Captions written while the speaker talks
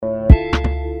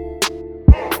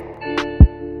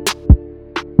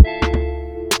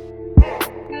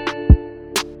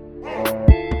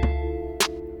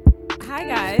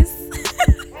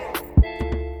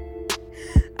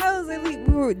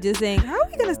just saying, how are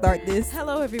we going to start this?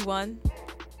 Hello, everyone.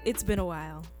 It's been a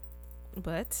while,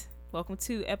 but welcome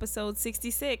to episode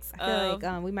 66. I feel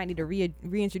like we might need to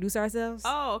reintroduce ourselves.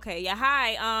 Oh, okay. Yeah.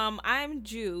 Hi. I'm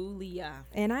Julia.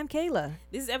 And I'm Kayla.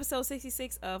 This is episode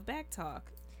 66 of Back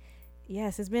Talk.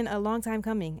 Yes, it's been a long time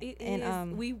coming. It and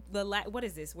is. What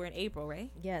is this? We're in April,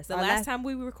 right? Yes. The last time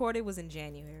we recorded was in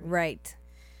January. Right.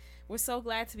 We're so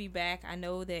glad to be back. I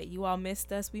know that you all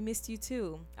missed us. We missed you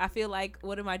too. I feel like,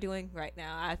 what am I doing right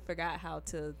now? I forgot how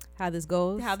this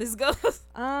goes.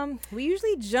 We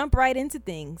usually jump right into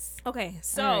things. Okay,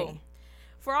 so right.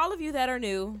 For all of you that are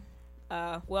new,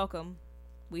 welcome.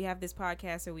 We have this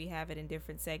podcast, or we have it in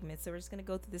different segments. So we're just gonna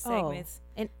go through the segments.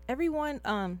 And everyone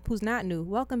who's not new,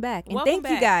 welcome back. And welcome thank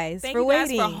back. you guys thank for you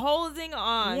waiting. guys for holding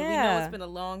on. Yeah. We know it's been a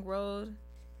long road.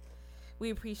 We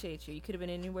appreciate you. You could have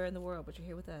been anywhere in the world, but you're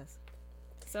here with us.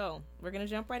 So we're gonna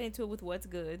jump right into it with what's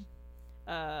good.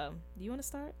 Do you want to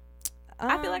start?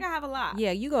 I feel like I have a lot.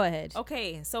 Yeah, you go ahead.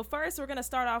 Okay, so first we're gonna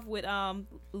start off with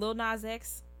Lil Nas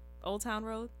X, Old Town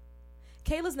Road.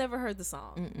 Kayla's never heard the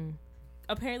song. Mm-mm.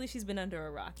 Apparently she's been under a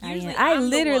rock. Usually I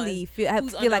literally feel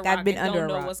like I've been under a rock.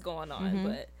 Don't know what's going on, Mm-hmm.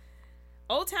 but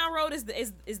Old Town Road is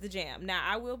the jam. Now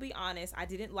I will be honest, I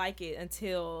didn't like it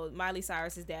until Miley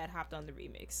Cyrus's dad hopped on the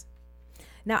remix.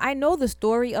 Now, I know the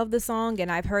story of the song,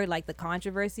 and I've heard, like, the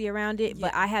controversy around it,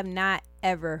 but I have not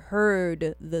ever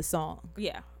heard the song.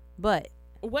 Yeah. But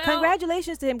well,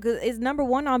 congratulations to him, because it's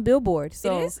 #1 on Billboard.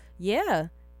 So, it is? Yeah.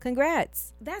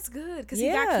 Congrats. That's good, because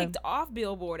he got kicked off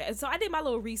Billboard. And so I did my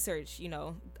little research,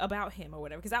 about him or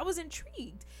whatever, because I was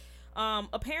intrigued.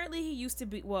 Apparently, he used to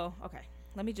be,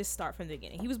 let me just start from the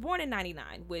beginning. He was born in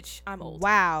 99, which I'm old.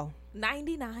 Wow.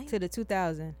 99? To the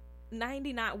 2000.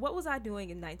 99. What was I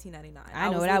doing in 1999?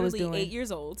 I know what I was doing. 8 years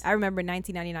old. I remember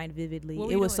 1999 vividly. What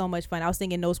were it you was doing? so much fun. I was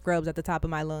singing No Scrubs at the top of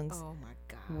my lungs. Oh my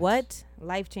god. What?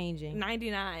 Life changing.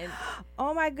 99.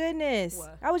 Oh my goodness.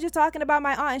 What? I was just talking about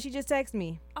my aunt and she just texted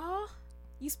me. Oh,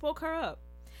 you spoke her up.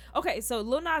 Okay, so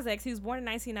Lil Nas X, he was born in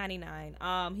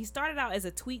 1999. He started out as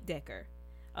a tweet decker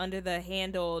under the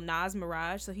handle Nas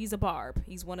Mirage. So he's a barb.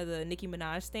 He's one of the Nicki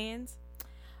Minaj stans.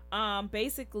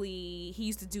 Basically he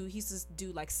used to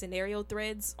do like scenario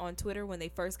threads on Twitter when they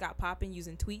first got popping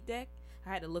using TweetDeck. I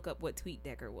had to look up what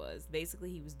TweetDecker was. Basically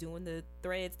he was doing the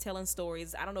threads, telling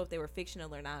stories. I don't know if they were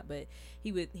fictional or not, but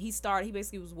he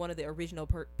basically was one of the original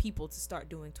people to start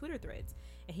doing Twitter threads,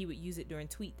 and he would use it during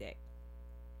TweetDeck.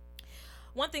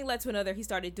 One thing led to another. He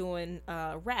started doing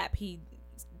rap. He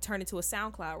turned into a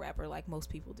SoundCloud rapper like most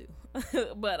people do.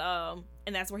 But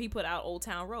and that's where he put out Old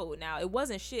Town Road. Now it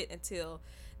wasn't shit until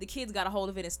the kids got a hold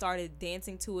of it and started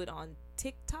dancing to it on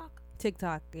TikTok.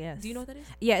 TikTok, yes. Do you know what that is?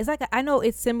 Yeah, it's like I know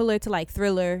it's similar to like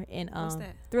Thriller and What's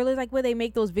that? Thriller is like where they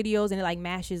make those videos and it like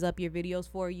mashes up your videos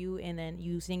for you and then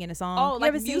you sing in a song. Oh, you like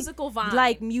ever musical seen, Vine.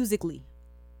 like Musically.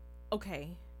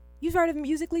 Okay. You've heard of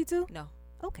Musically too? No.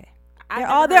 Okay. They're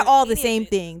all the same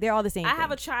thing. They're all the same thing. I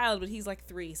have a child, but he's like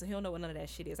 3, so he don't know what none of that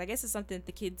shit is. I guess it's something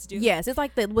the kids do. Yes, it's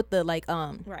like with the like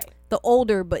right. the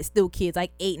older but still kids,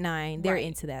 like 8, 9, they're Right.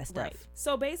 into that stuff. Right.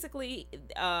 So basically,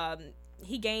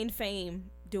 he gained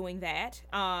fame doing that,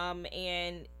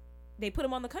 and they put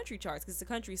him on the country charts because it's a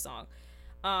country song.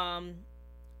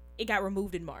 It got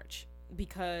removed in March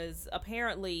because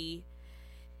apparently,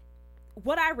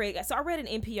 what I read. So I read an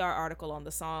NPR article on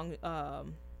the song.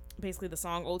 Basically the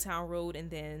song Old Town Road,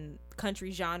 and then country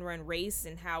genre and race,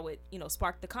 and how it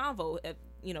sparked the convo of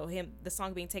the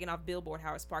song being taken off Billboard,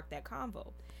 how it sparked that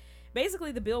convo.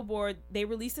 Basically the Billboard, they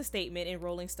released a statement in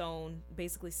Rolling Stone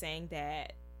basically saying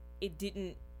that it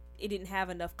didn't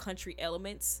have enough country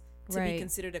elements to Right. be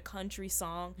considered a country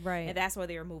song, Right. and that's why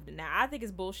they removed it. Now I think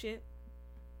it's bullshit.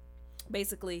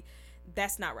 Basically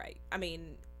that's not right. I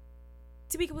mean,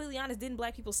 to be completely honest, didn't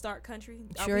black people start country?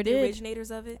 Sure Are we did. the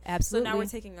originators of it? Absolutely. So now we're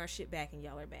taking our shit back and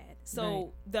y'all are bad. So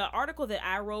Right. the article that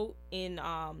I wrote in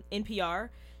NPR,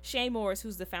 Shane Morris,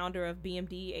 who's the founder of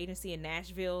BMD agency in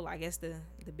Nashville, I guess the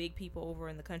big people over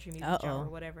in the country music genre or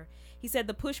whatever, he said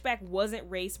the pushback wasn't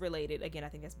race related. Again, I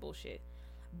think that's bullshit.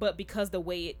 But because the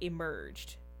way it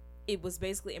emerged, it was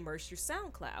basically emerged through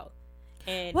SoundCloud.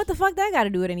 And What the fuck that got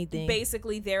to do with anything?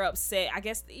 basically they're upset, I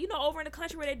guess, over in the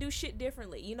country where they do shit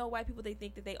differently. White people, they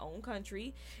think that they own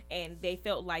country, and they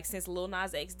felt like since Lil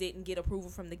Nas X didn't get approval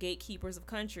from the gatekeepers of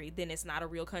country, then it's not a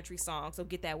real country song, so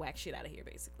get that whack shit out of here,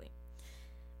 basically.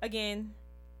 Again,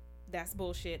 that's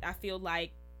bullshit. I feel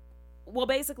like,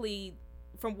 basically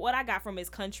from what I got from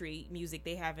his country music,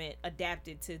 they haven't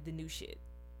adapted to the new shit.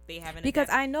 they haven't because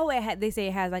I know they say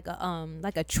it has like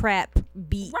a trap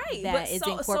beat that is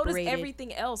incorporated. So does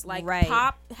everything else. Like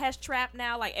pop has trap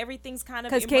now. Like everything's kind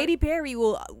of because Katy Perry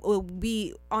will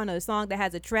be on a song that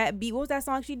has a trap beat. What was that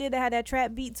song she did that had that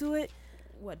trap beat to it?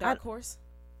 What, Dark Horse?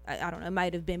 I don't know, it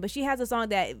might have been, but she has a song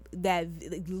that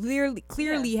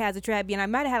clearly has a trap beat, and I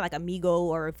might have had like Amigo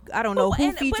or I don't know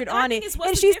who featured on it,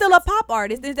 and she's still a pop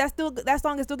artist. That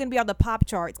song is still gonna be on the pop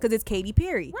charts because it's Katy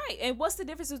Perry. Right, and what's the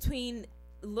difference between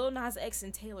Lil Nas X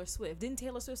and Taylor Swift? Didn't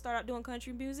Taylor Swift start out doing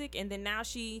country music, and then now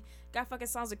she got fucking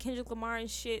songs with Kendrick Lamar and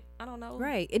shit? I don't know.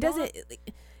 Right,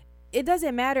 it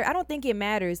doesn't matter. I don't think it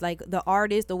matters, like the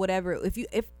artist or whatever.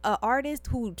 If an artist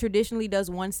who traditionally does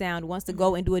one sound wants to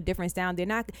go and do a different sound,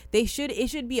 it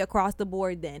should be across the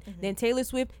board then. Then Taylor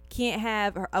Swift can't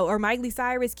have or Miley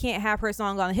Cyrus can't have her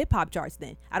song on the hip hop charts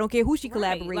then. I don't care who she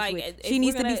collaborates with. She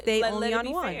needs to stay only on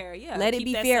one. Let it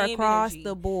be fair across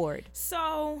the board.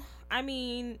 So, I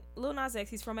mean, Lil Nas X,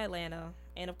 he's from Atlanta.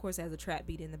 And of course, it has a trap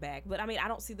beat in the back. But I mean, I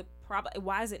don't see the problem.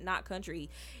 Why is it not country?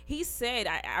 He said,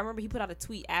 I remember he put out a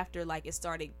tweet after like it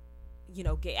started,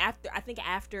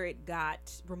 after it got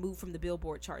removed from the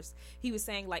Billboard charts. He was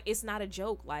saying like it's not a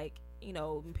joke. Like,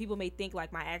 people may think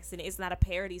like my accident. It's not a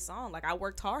parody song. Like I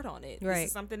worked hard on it. Right. This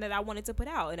is something that I wanted to put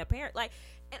out. And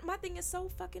and my thing is so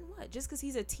fucking what? Just because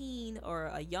he's a teen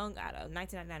or a young,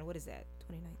 1999, what is that?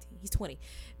 2019. He's 20.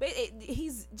 But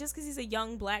he's just because he's a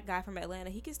young black guy from Atlanta,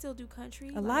 he can still do country.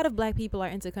 A lot of black people are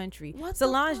into country.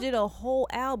 Solange did a whole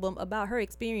album about her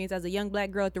experience as a young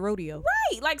black girl at the rodeo.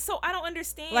 Right. Like, so I don't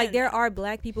understand. Like, there are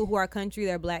black people who are country.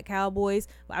 They're black cowboys.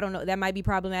 I don't know. That might be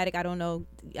problematic. I don't know.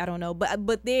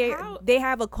 But they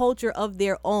have a culture of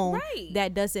their own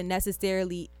that doesn't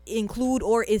necessarily include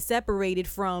or is separated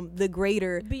from the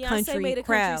greater Beyonce country made a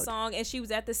crowd. country song and she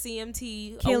was at the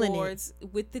CMT Killing Awards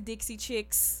with the Dixie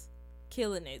Chicks,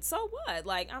 killing it. So what?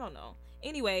 Like, I don't know.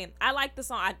 Anyway, I like the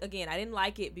song. I didn't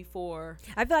like it before.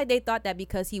 I feel like they thought that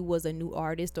because he was a new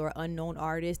artist or unknown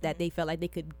artist that they felt like they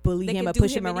could bully him or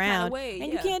push him around.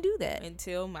 And you can't do that.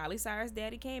 Until Miley Cyrus'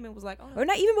 daddy came and was like, oh. Or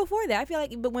not even before that. I feel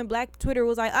like but when Black Twitter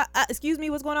was like, excuse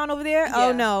me, what's going on over there? Yeah.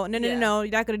 Oh, no. You're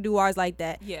not going to do ours like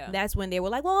that. Yeah. That's when they were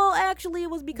like, well, actually, it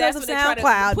was because of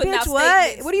SoundCloud. Bitch,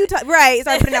 what? What are you talking? Right.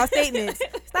 Start putting out statements.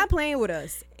 Stop playing with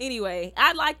us. Anyway,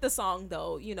 I like the song,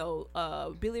 though.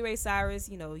 Billy Ray Cyrus,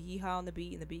 yeehaw on the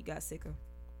beat, and the beat got sicker.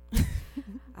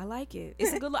 I like it.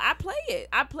 It's a good look. I play it.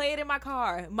 I play it in my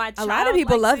car. A lot of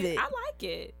people love it. I like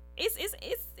it. It's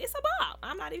a bop.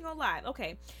 I'm not even gonna lie.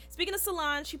 Okay. Speaking of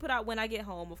Solange, she put out When I Get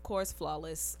Home, of course,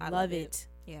 flawless. I love it.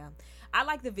 Yeah. I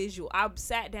like the visual. I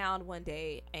sat down one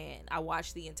day and I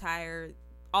watched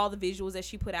all the visuals that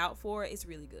she put out for it. It's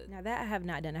really good. Now that I have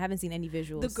not done. I haven't seen any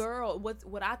visuals. The girl,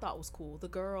 what I thought was cool, the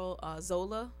girl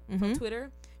Zola from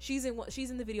Twitter, she's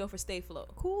in the video for Stay Flow.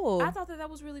 Cool. I thought that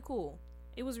was really cool.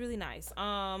 It was really nice.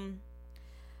 I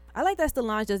like that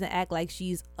Solange doesn't act like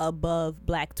she's above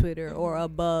Black Twitter or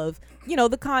above,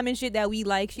 the common shit that we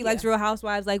like. She likes Real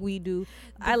Housewives like we do.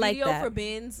 I like that. The video for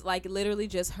Ben's, like literally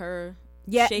just her.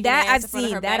 Yeah, that I've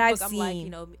seen.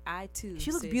 I'm like, I too.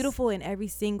 She looks beautiful in every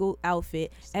single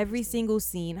outfit, every single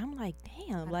scene. I'm like,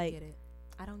 damn,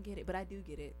 I don't get it, but I do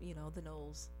get it. The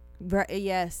Knowles.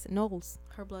 Yes, Knowles.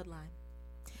 Her bloodline.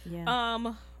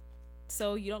 Yeah.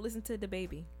 So you don't listen to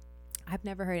DaBaby? I've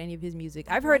never heard any of his music.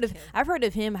 I've heard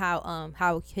of him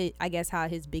how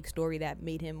his big story that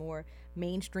made him more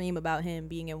mainstream about him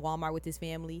being in Walmart with his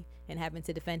family and having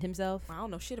to defend himself. I don't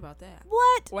know shit about that.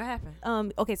 What happened?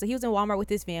 Okay, so he was in Walmart with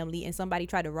his family and somebody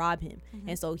tried to rob him,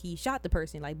 and so he shot the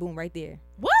person, like, boom, right there.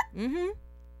 What?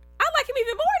 I like him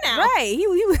even more now. Right, he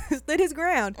stood his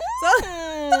ground. So,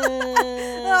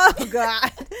 oh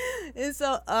god. And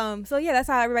so yeah, that's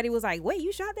how everybody was like, wait,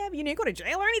 you shot that? You didn't go to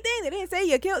jail or anything? They didn't say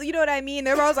you killed. You know what I mean?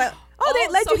 Everyone was like, they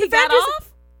let you defend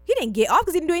yourself. He didn't get off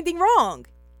because he didn't do anything wrong.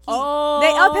 They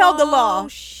upheld the law.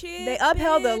 Shit, they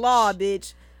upheld the law,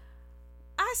 bitch.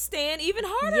 I stand even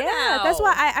harder now. That's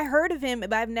why I heard of him,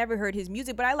 but I've never heard his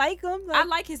music. But I like him. I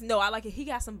like it. He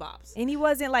got some bops. And he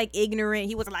wasn't like ignorant.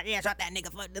 He wasn't like, yeah, shot that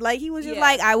nigga. Like, he was just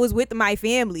like, I was with my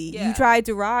family. Yeah. You tried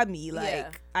to rob me.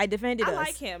 Like, I defended us. I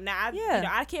like him. Now,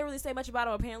 I can't really say much about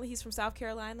him. Apparently, he's from South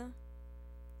Carolina.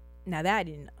 Now that I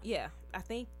didn't know. Yeah, I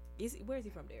think. Where is he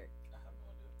from, Derek?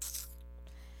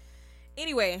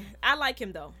 Anyway, I like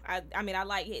him though. I mean, I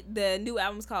like it. The new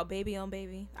album's called Baby on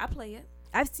Baby. I play it.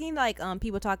 I've seen like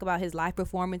people talk about his live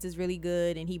performance is really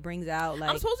good, and he brings out like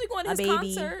I'm supposed to be going to his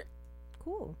concert.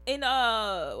 Cool. In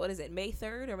what is it, May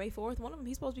 3rd or May 4th? One of them.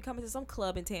 He's supposed to be coming to some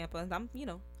club in Tampa, and I'm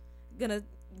gonna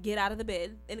get out of the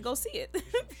bed and go see it.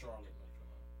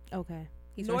 Okay.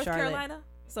 He's North Carolina,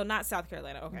 so not South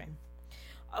Carolina. Okay.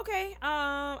 Okay.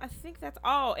 I think that's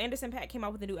all. Anderson .Paak came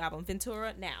out with a new album,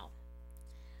 Ventura Now.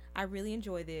 I really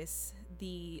enjoy this.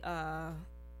 The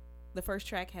first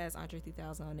track has Andre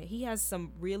 3000 on it. He has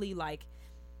some really like,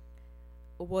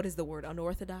 what is the word,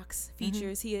 unorthodox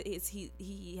features.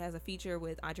 He has a feature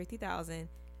with Andre 3000,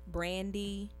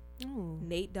 Brandy,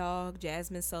 Nate Dogg,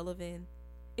 Jasmine Sullivan.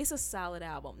 It's a solid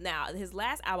album. Now, his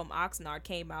last album, Oxnard,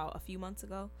 came out a few months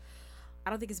ago. I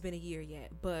don't think it's been a year yet,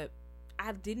 but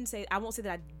I won't say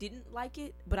that I didn't like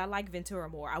it, but I like Ventura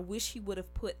more. I wish he would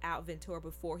have put out Ventura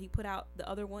before he put out the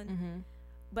other one.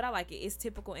 But I like it. It's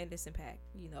typical Anderson .Paak.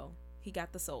 You know, he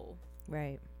got the soul.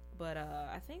 Right. But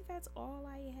I think that's all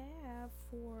I have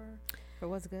for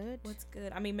what's good. What's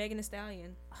good? I mean, Megan Thee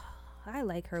Stallion. I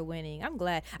like her winning. I'm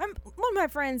glad. One of my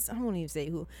friends, I won't even say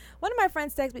who. One of my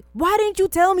friends texted me, "Why didn't you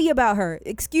tell me about her?"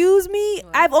 Excuse me?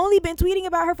 What? I've only been tweeting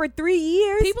about her for 3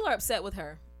 years. People are upset with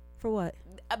her. For what?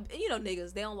 You know,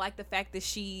 niggas. They don't like the fact that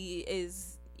she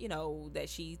is, you know, that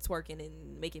she's twerking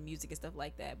and making music and stuff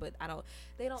like that. But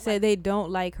they don't. Say they don't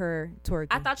like her twerking.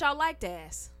 I thought y'all liked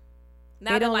ass.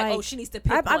 Now they're like, oh, she needs to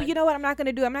pick one. You know what I'm not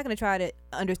gonna do? I'm not gonna try to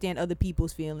understand other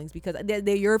people's feelings because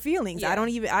they're your feelings. Yeah.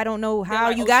 I don't know how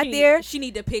like, you got there. She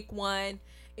need to pick one.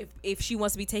 If she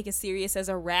wants to be taken serious as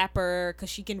a rapper, because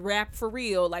she can rap for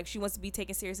real. Like, she wants to be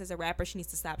taken serious as a rapper, she needs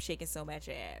to stop shaking so much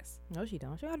ass. No, she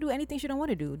don't. She don't do anything she don't want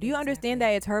to do. Do you understand that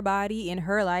it's her body and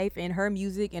her life and her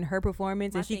music and her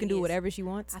performance, and she can do whatever she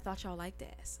wants? I thought y'all liked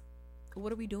ass.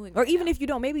 What are we doing? Or even if you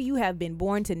don't, maybe you have been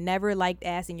born to never like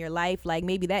ass in your life. Like,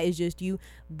 maybe that is just you.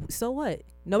 So what?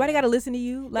 Nobody got to listen to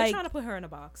you. Like, they're trying to put her in a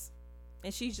box.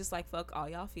 And she's just like, fuck all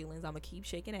y'all feelings. I'm going to keep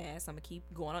shaking ass. I'm going to keep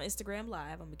going on Instagram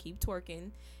Live. I'm going to keep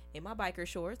twerking in my biker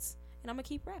shorts. And I'm going to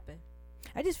keep rapping.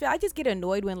 I just get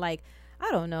annoyed when, like,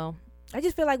 I don't know. I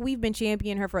just feel like we've been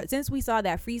championing her since we saw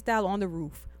that freestyle on the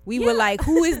roof. We were like,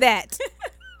 who is that?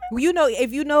 You know,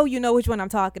 if you know which one I'm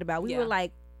talking about. We were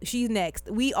like, she's next.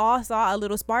 We all saw a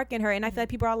little spark in her, and I feel like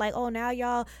people are like, "Oh, now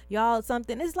y'all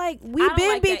something." It's like we've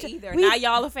been like either. Now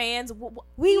y'all are fans.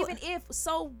 Even if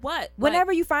so, what?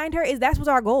 Whenever you find her, that's what's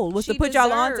our goal was to put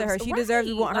y'all onto her. She deserves.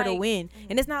 We want her to win,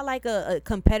 and it's not like a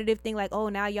competitive thing. Like, oh,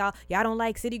 now y'all don't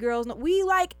like city girls. No, we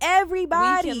like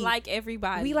everybody. We can like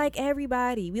everybody. We like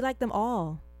everybody. We like them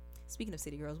all. Speaking of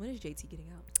city girls, when is JT getting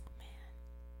out? Man,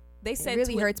 they said it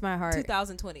really hurts my heart.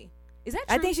 2020. Is that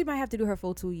true? I think she might have to do her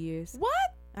full 2 years. What?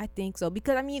 I think so,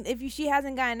 because I mean, if she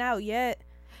hasn't gotten out yet,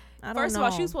 I don't know. First of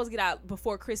all, she was supposed to get out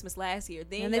before Christmas last year.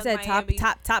 Then and they said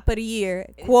top of the year.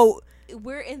 Quote.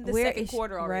 We're in the second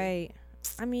quarter already. Right.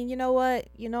 I mean, you know what?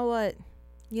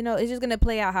 It's just gonna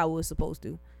play out how it was supposed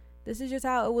to. This is just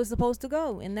how it was supposed to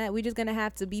go, and that we're just gonna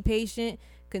have to be patient,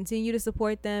 continue to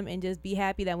support them, and just be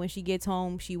happy that when she gets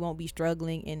home, she won't be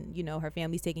struggling, and her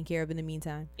family's taken care of in the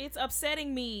meantime. It's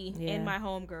upsetting me and my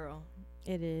homegirl.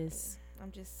 It is.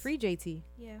 I'm just free JT.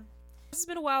 Yeah. It's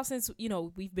been a while since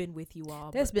we've been with you all.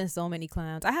 There's been so many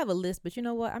clowns. I have a list, but you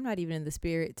know what? I'm not even in the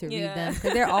spirit to read them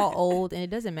because they're all old and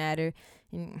it doesn't matter.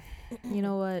 And you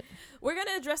know what? We're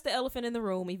gonna address the elephant in the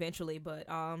room eventually, but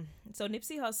so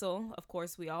Nipsey Hussle, of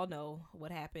course, we all know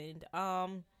what happened.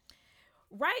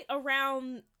 Right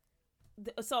around.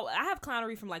 So I have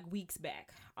clownery from like weeks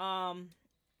back.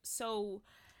 So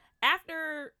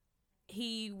after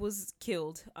he was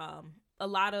killed, a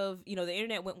lot of the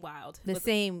internet went wild. The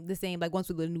same like once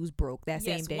the news broke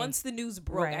same day. Once the news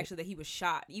broke, actually, that he was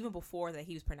shot, even before that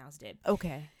he was pronounced dead.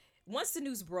 Okay. Once the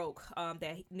news broke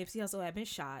that Nipsey Hussle had been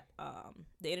shot,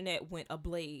 the internet went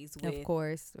ablaze with, of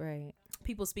course, right,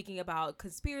 people speaking about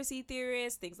conspiracy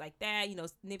theorists, things like that.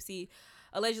 Nipsey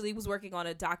allegedly was working on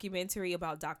a documentary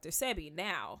about Dr. Sebi.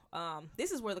 Now,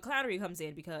 this is where the clownery comes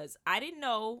in, because I didn't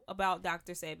know about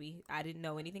Dr. Sebi. I didn't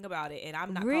know anything about it, and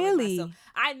I'm not really. Calling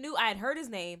myself. I had heard his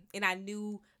name, and I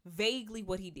knew vaguely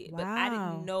what he did, but I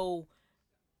didn't know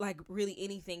like really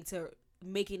anything to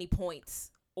make any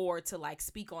points or to like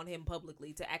speak on him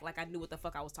publicly, to act like I knew what the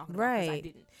fuck I was talking about, because I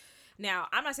didn't. Now,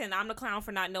 I'm not saying I'm the clown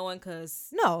for not knowing, because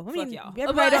no, I mean, fuck y'all.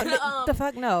 Everybody don't, the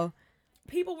fuck no.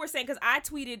 People were saying, because I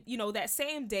tweeted, that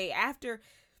same day after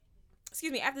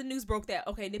the news broke that,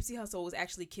 okay, Nipsey Hussle was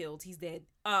actually killed. He's dead.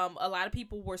 A lot of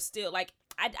people were still like,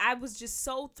 I was just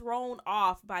so thrown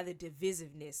off by the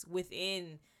divisiveness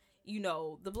within,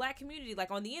 the black community,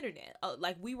 like on the internet.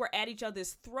 Like we were at each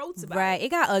other's throats about it. Right. It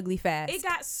got ugly fast. It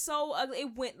got so ugly.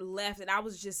 It went left, and I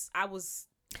was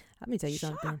let me tell you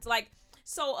shocked. something. Like,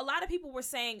 so a lot of people were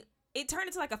saying it turned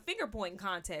into like a finger pointing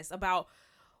contest about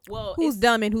Well, who's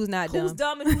dumb and who's not dumb. Who's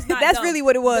dumb and who's not That's dumb. really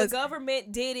what it was. The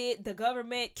government did it. The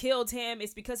government killed him.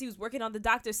 It's because he was working on the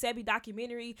Dr. Sebi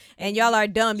documentary. And y'all are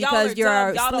dumb because you're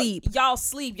asleep. Y'all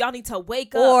sleep. Y'all need to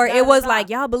wake up. Or it was like,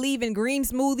 y'all believe in green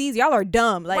smoothies. Y'all are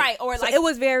dumb. Like, right. Or so like, it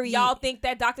was very. Y'all think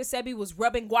that Dr. Sebi was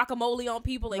rubbing guacamole on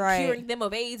people and curing them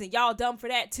of AIDS, and y'all dumb for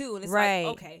that too. And it's like,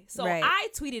 okay. So I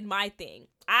tweeted my thing.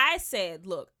 I said,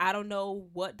 look, I don't know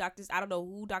who Dr.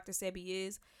 Sebi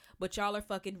is, but y'all are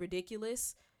fucking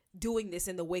ridiculous doing this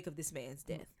in the wake of this man's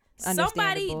death.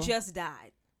 Somebody just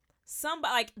died.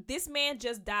 This man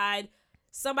just died.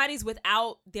 Somebody's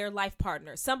without their life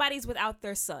partner. Somebody's without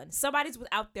their son. Somebody's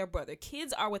without their brother.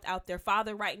 Kids are without their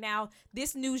father right now.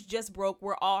 This news just broke.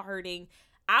 We're all hurting.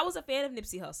 I was a fan of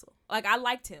Nipsey Hussle. Like, I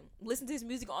liked him. Listen to his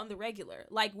music on the regular.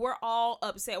 Like, we're all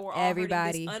upset. We're all hurting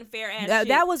this unfair ass shit.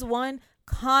 That was one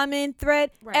common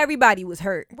thread. Right. Everybody was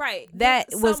hurt. Right. That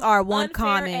was our one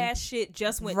common unfair ass shit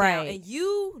just went down. And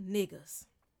you niggas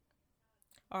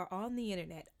are on the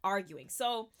internet arguing.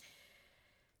 So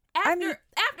after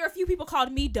a few people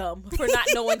called me dumb for not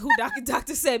knowing who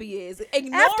Dr. Sebi is,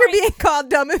 after being called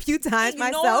dumb a few times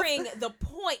myself, ignoring the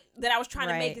point that I was trying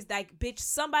to make is like, bitch,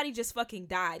 somebody just fucking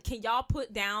died. Can y'all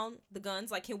put down the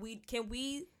guns? Like, can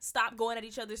we stop going at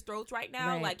each other's throats right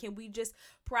now? Like, can we just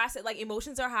process? Like,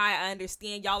 emotions are high. I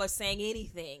understand y'all are saying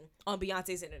anything on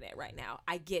Beyonce's internet right now.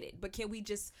 I get it, but can we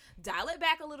just dial it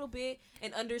back a little bit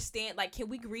and understand? Like, can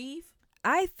we grieve?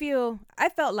 I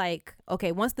felt like,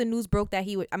 okay, once the news broke that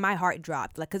my heart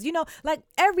dropped. Like, cause I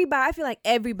feel like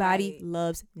everybody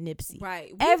loves Nipsey.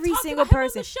 Right. Every single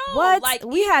person. What? Like,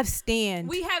 we have stan.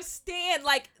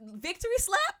 Like, victory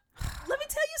slap. Let me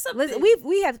tell you something.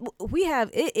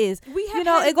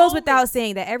 It goes without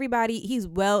saying that everybody, he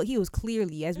was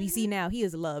clearly, as we see now, he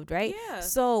is loved, right? Yeah.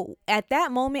 So at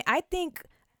that moment, I think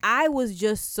I was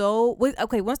just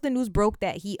once the news broke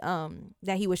that he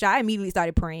was shot, I immediately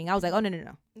started praying. I was like, oh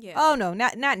no. Yeah. Oh no,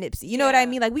 not Nipsey. You know what I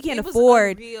mean? Like, we can't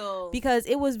afford, because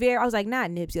it was I was like,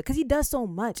 not Nipsey, because he does so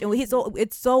much, and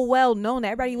it's so well known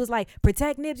that everybody was like,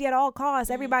 protect Nipsey at all costs.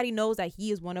 Mm-hmm. Everybody knows that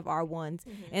he is one of our ones.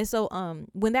 Mm-hmm. And so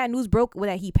when that news broke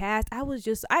that he passed,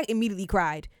 I immediately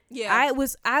cried. Yeah, I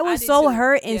was so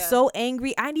hurt and so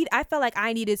angry. I felt like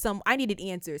I needed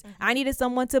answers. Mm-hmm. I needed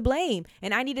someone to blame,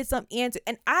 and I needed some answer.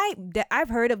 And I've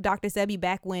heard of Dr. Sebi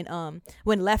back when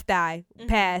Left Eye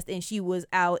passed, and she was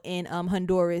out in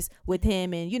Honduras with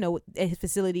him, and at his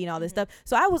facility and all this stuff.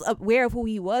 So I was aware of who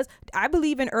he was. I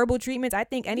believe in herbal treatments. I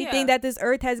think anything that this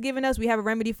earth has given us, we have a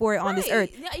remedy for it on this earth.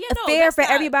 Fair for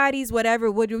everybody's whatever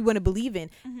what we want to believe in.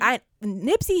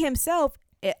 Nipsey himself,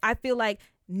 I feel like,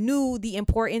 knew the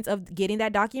importance of getting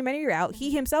that documentary out.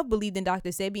 He himself believed in Dr.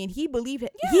 Sebi, and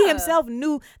he himself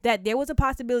knew that there was a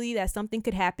possibility that something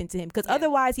could happen to him, because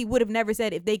otherwise he would have never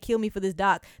said, if they kill me for this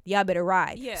doc, y'all better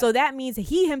ride. So that means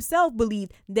he himself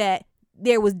believed that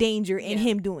there was danger in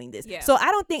him doing this. So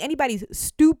I don't think anybody's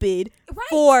stupid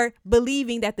for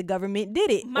believing that the government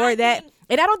did it,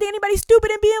 and I don't think anybody's stupid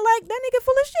in being like, that nigga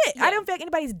full of shit. I don't feel like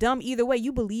anybody's dumb either way.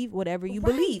 You believe whatever you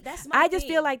believe. I just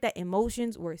feel like that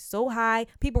emotions were so high.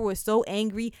 People were so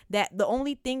angry that the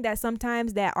only thing that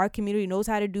sometimes that our community knows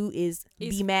how to do is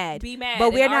be mad.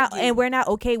 But we're not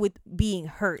okay with being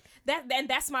hurt.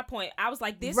 That's my point. I was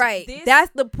like, this.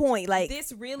 That's the point. Like,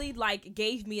 this really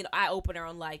gave me an eye opener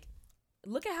on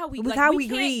look at how we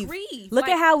grieve. Look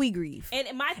at how we grieve.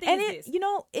 And my thing is this.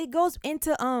 It goes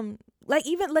into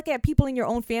even look at people in your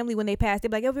own family when they pass. They're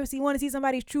like, if you want to see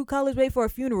somebody's true colors, wait for a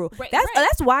funeral.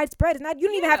 That's widespread. It's not. You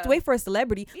don't even have to wait for a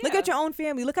celebrity. Look at your own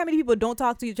family. Look how many people don't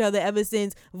talk to each other ever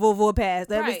since Vovo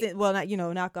passed. Ever since, well, not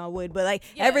knock on wood, but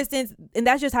ever since, and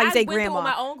that's just how you say grandma. I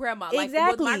went through my own grandma.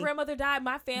 Exactly. When my grandmother died,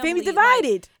 my family's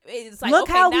divided. It's like, look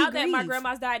how now that my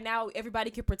grandma's died, now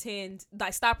everybody can pretend,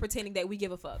 stop pretending that we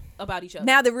give a fuck about each other.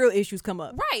 Now the real issues come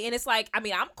up. Right, and it's like,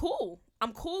 I'm cool.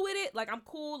 I'm cool with it. I'm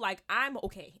cool. I'm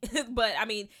okay. But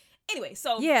anyway,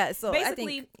 so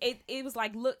basically, it was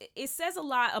like, look, it says a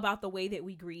lot about the way that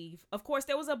we grieve. Of course,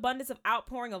 there was abundance of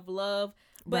outpouring of love,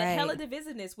 but hella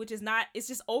divisiveness, which is not. It's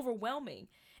just overwhelming.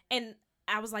 And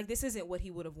I was like, this isn't what he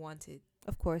would have wanted.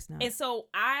 Of course not. And so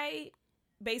I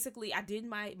did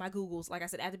my Googles. Like I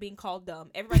said, after being called dumb,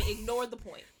 everybody ignored the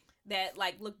point. That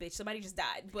look, bitch, somebody just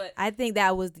died. But I think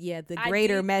that was the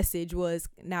greater message was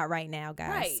not right now,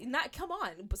 guys. Right, come on.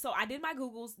 So I did my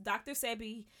Googles. Dr.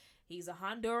 Sebi, he's a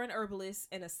Honduran herbalist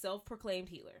and a self-proclaimed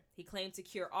healer. He claimed to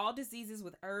cure all diseases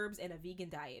with herbs and a vegan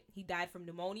diet. He died from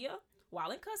pneumonia while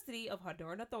in custody of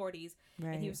Honduran authorities,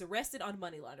 and he was arrested on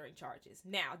money laundering charges.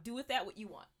 Now, do with that what you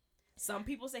want. Some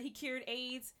people say he cured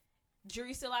AIDS.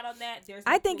 Jury's still out on that. There's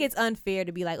I think it's unfair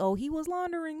to be like, oh, he was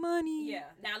laundering money. Yeah.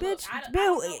 Now, bitch, look, I don't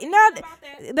Bill, know anything now about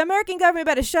that. the American government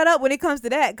better shut up when it comes to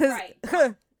that, because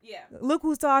Right. Yeah. look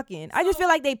who's talking. I just feel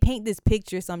like they paint this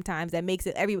picture sometimes that makes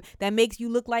you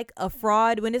look like a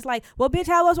fraud, when it's like, well, bitch,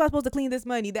 how else am I supposed to clean this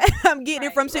money that I'm getting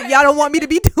it from shit y'all don't want me to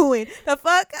be doing? The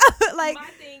fuck? Like, my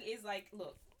thing is like,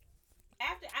 look,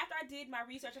 after I did my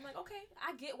research, I'm like, okay,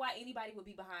 I get why anybody would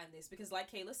be behind this, because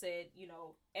like Kayla said, you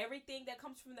know, everything that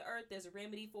comes from the earth, there's a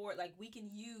remedy for it. Like, we can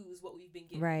use what we've been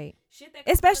given. right. Shit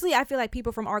that Especially, I feel like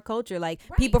people from our culture, like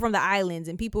people from the islands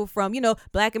and people from,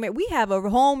 Black America, we have a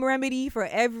home remedy for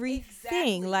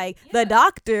everything. Exactly. Like Yeah. the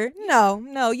doctor,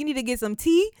 no, you need to get some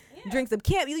tea, drink some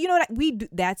camp. You know what we do?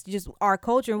 That's just our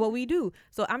culture and what we do.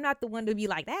 So I'm not the one to be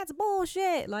like, that's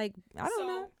bullshit. Like, I don't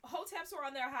know. Hoteps were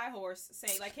on their high horse,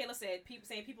 saying, like Kayla said,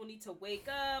 people need to wake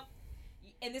up,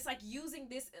 and it's like using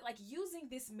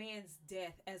this man's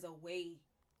death as a way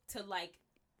to like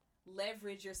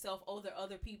leverage yourself over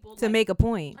other people To make a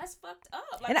point. That's fucked up.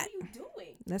 Like, what are you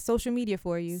doing? That's social media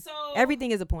for you. So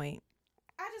Everything is a point.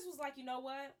 I just was like, you know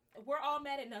what? We're all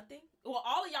mad at nothing. Well,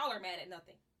 all of y'all are mad at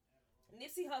nothing.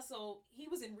 Nipsey Hussle, he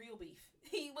was in real beef.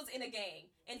 He was in a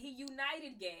gang, and he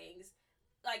united gangs,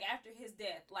 like, after his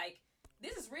death. Like,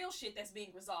 this is real shit that's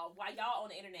being resolved while y'all on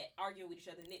the internet arguing with each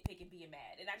other, nitpicking, being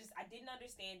mad. And I didn't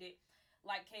understand it.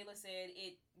 Like Kayla said,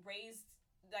 it raised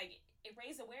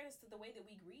awareness to the way that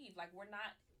we grieve. Like,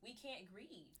 we can't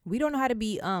grieve. We don't know how to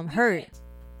be hurt. Can't.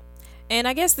 And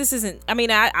I guess this isn't, I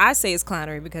mean, I say it's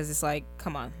clownery because it's like,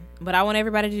 come on. But I want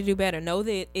everybody to do better. Know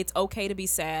that it's okay to be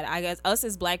sad. I guess us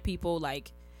as Black people,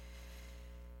 like,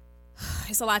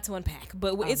 it's a lot to unpack.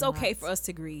 But it's okay for us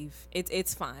to grieve.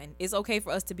 It's fine. It's okay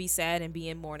for us to be sad and be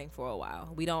in mourning for a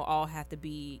while. We don't all have to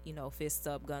be, fists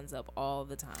up, guns up all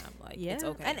the time. Like, it's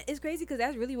okay. And it's crazy because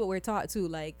that's really what we're taught too.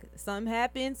 Like, something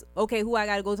happens, okay, who I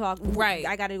gotta go talk? Right.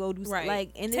 I gotta go do something.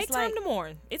 Like, and take it's time like, to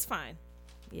mourn. It's fine.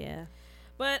 Yeah.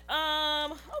 But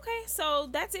okay, so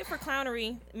that's it for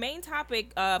clownery. Main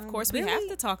topic, of course, we have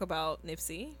to talk about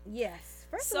Nipsey. Yes.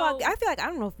 First of all, I feel like, I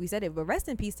don't know if we said it, but rest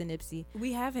in peace to Nipsey.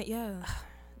 We haven't, yeah.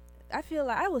 I feel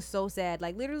like I was so sad.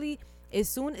 Like, literally, as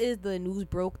soon as the news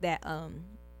broke that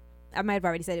I might have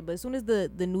already said it, but as soon as the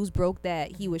news broke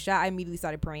that he was shot, I immediately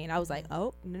started praying. I was like,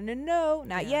 oh, no,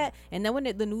 not yet. And then when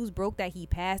the news broke that he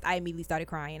passed, I immediately started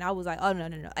crying. I was like, oh,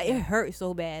 no. It hurt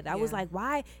so bad. I was like,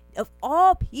 why? Of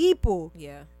all people.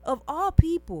 Yeah. Of all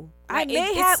people. Like,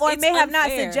 I may have not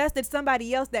suggested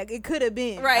somebody else that it could have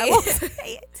been. Right. I won't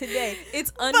say it today.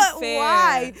 It's unfair. But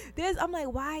why? I'm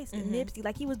like, why is Nipsey?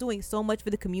 Like, he was doing so much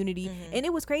for the community. And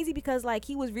it was crazy because, like,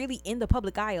 he was really in the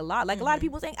public eye a lot. Like, a lot of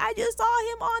people saying, I just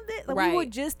saw him on this. Like, we were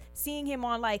just seeing him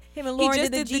on, like, him and Lauren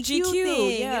did the GQ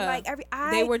thing. Yeah. And,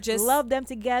 like, they were just loved them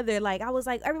together. Like, I was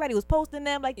like, everybody was posting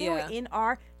them. Like, they were in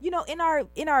our, in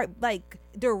our like,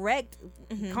 direct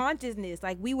consciousness.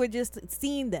 Like, we were just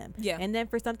seeing them. Yeah. And then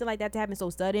for something like that to happen so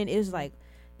sudden, it's like,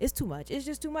 it's too much. It's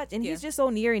just too much. And he's just so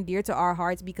near and dear to our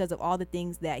hearts because of all the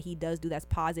things that he does do that's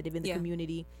positive in the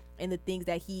community and the things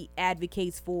that he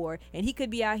advocates for. And he could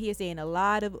be out here saying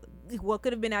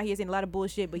could have been out here saying a lot of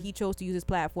bullshit, but he chose to use his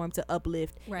platform to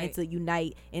uplift and to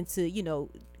unite and to,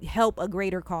 help a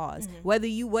greater cause.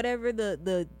 Whatever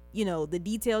the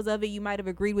details of it, you might have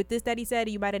agreed with this that he said,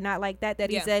 or you might have not liked that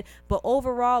he said, but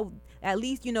overall, at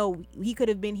least, he could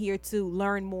have been here to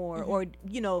learn more or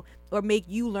make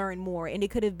you learn more, and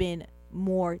it could have been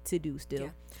more to do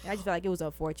still. I just felt like it was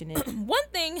unfortunate. One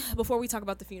thing, before we talk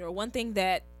about the funeral, one thing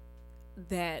that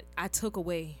I took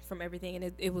away from everything,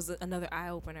 and it was another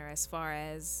eye-opener as far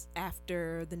as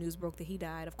after the news broke that he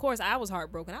died. Of course, I was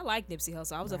heartbroken. I liked Nipsey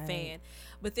Hussle. I was a fan.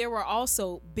 But there were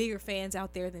also bigger fans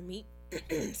out there than me.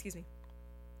 Excuse me.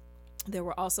 There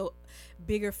were also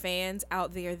bigger fans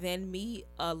out there than me,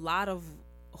 a lot of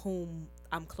whom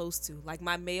I'm close to, like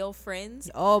my male friends.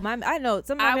 I know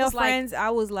some of my male friends. I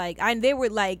was like, they were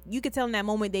like, you could tell in that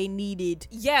moment they needed.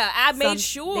 Yeah, I made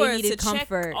sure to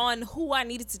comfort. Check on who I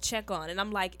needed to check on, and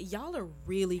I'm like, y'all are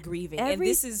really grieving, and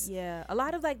this is a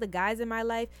lot of like the guys in my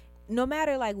life. No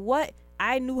matter like what,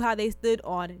 I knew how they stood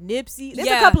on Nipsey. There's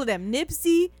a couple of them,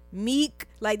 Nipsey, Meek.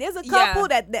 Like, there's a couple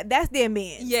that's their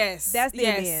man. Yes, that's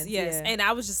their man. Yes, and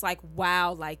I was just like,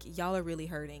 wow, like y'all are really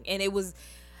hurting, and it was.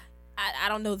 I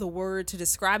don't know the word to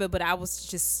describe it, but I was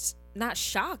just not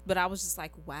shocked, but I was just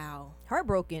like, wow.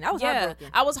 Heartbroken. I was heartbroken.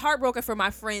 I was heartbroken for my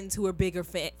friends who were bigger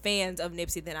fans of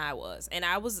Nipsey than I was. And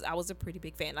I was a pretty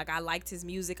big fan. Like, I liked his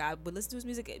music. I would listen to his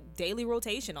music daily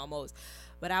rotation almost.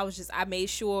 But I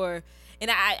made sure, and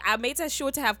I made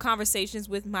sure to have conversations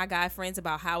with my guy friends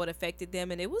about how it affected them.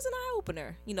 And it was an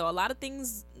eye-opener. A lot of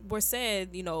things were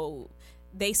said,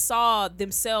 they saw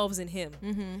themselves in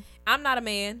him. I'm not a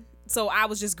man, so I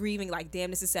was just grieving like, damn,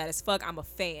 this is sad as fuck. I'm a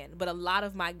fan, but a lot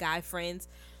of my guy friends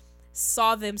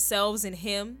saw themselves in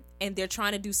him, and they're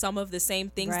trying to do some of the same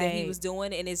things that he was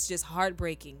doing, and it's just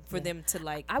heartbreaking for them to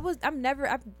like. I've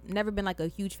never been like a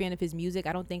huge fan of his music.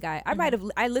 I don't think I might have.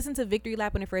 I listened to Victory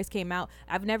Lap when it first came out.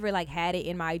 I've never like had it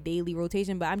in my daily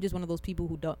rotation, but I'm just one of those people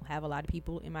who don't have a lot of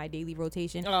people in my daily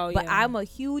rotation. But I'm a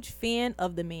huge fan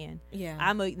of the man.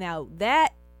 Now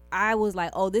that I was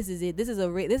like, oh, this is it. This is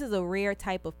a rare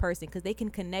type of person, because they can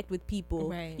connect with people.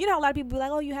 Right. You know, a lot of people be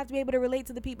like, oh, you have to be able to relate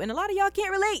to the people, and a lot of y'all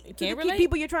can't relate to the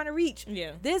people you're trying to reach.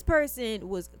 Yeah. This person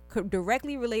was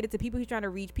directly related to people he's trying to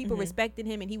reach. People respected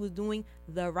him, and he was doing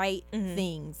the right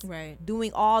things. Right.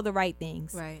 Doing all the right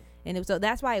things. Right. And so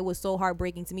that's why it was so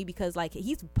heartbreaking to me, because like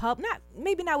he's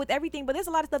maybe not with everything, but there's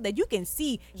a lot of stuff that you can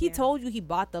see. He told you he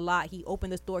bought the lot, he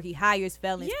opened the store, he hires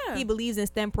felons, he believes in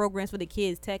STEM programs for the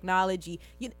kids, technology.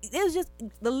 It was just,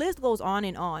 the list goes on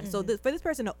and on. So for this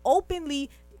person to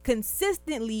openly,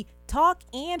 consistently talk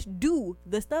and do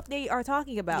the stuff they are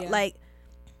talking about, like,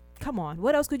 come on,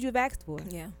 what else could you have asked for?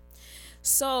 Yeah.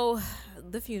 So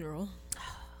the funeral,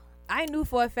 I knew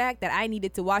for a fact that I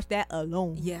needed to watch that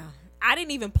alone. Yeah. I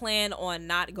didn't even plan on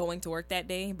not going to work that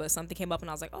day, but something came up and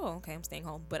I was like, oh, okay, I'm staying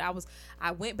home. But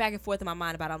I went back and forth in my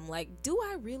mind about it. I'm like, do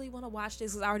I really want to watch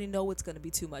this? Because I already know it's going to be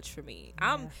too much for me.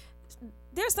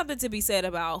 There's something to be said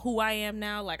about who I am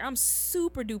now. Like, I'm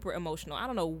super duper emotional. I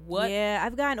don't know what. Yeah,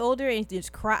 I've gotten older and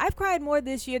just cry. I've cried more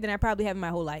this year than I probably have in my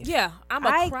whole life. Yeah, I'm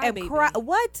a crybaby.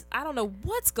 What? I don't know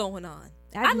what's going on.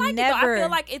 I like it though. I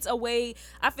feel like it's a way.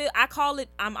 I call it,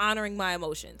 I'm honoring my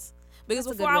emotions. Because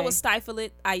before I would stifle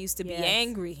it, I used to be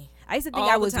angry. I used to think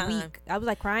I was weak. I was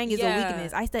like, crying is a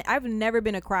weakness. I've never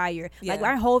been a crier. Like,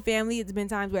 my whole family, it's been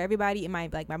times where everybody in my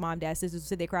mom, dad, sisters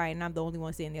sit there crying, and I'm the only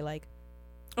one sitting there like,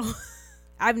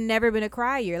 I've never been a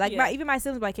crier. Like, even my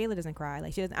siblings, like, Kayla doesn't cry.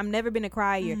 Like, she doesn't. I've never been a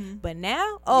crier. But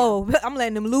now, I'm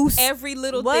letting them loose. Every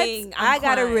little thing. I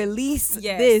gotta release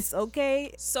this,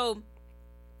 okay? So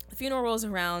the funeral rolls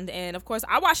around, and of course,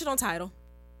 I watched it on Tidal.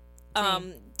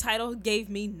 Tidal gave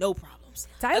me no problems.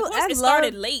 Tidal, of course, it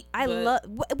started late.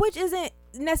 Which isn't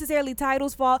necessarily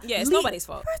Tidal's fault. Yeah, it's nobody's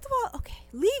fault. First of all, okay,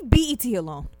 leave BET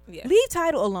alone. Yeah. Leave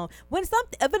Tidal alone.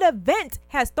 If an event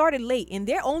has started late and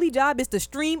their only job is to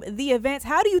stream the events,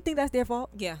 how do you think that's their fault?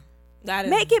 Yeah.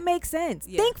 Make it make sense.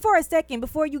 Yeah. Think for a second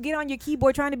before you get on your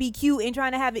keyboard trying to be cute and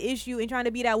trying to have an issue and trying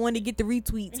to be that one to get the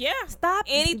retweets. Yeah. Stop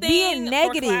being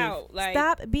negative.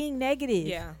 Stop being negative.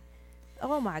 Yeah.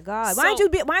 Oh my God! Why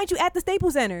aren't you at the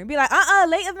Staples Center? Be like,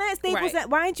 late event Staples Center.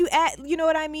 Why aren't you at? You know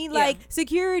what I mean? Like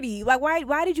security. Like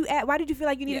why did you feel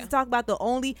like you needed to talk about the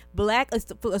only black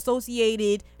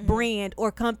associated brand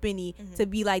or company to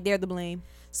be like they're the blame?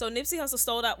 So Nipsey Hussle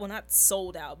sold out. Well, not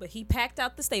sold out, but he packed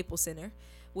out the Staples Center,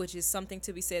 which is something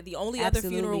to be said. The only other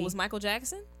funeral was Michael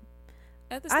Jackson.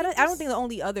 At the I don't think the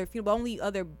only other funeral, but only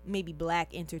other maybe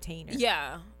black entertainer.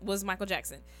 Yeah, was Michael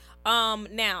Jackson.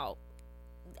 Now,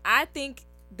 I think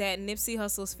that Nipsey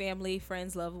Hussle's family,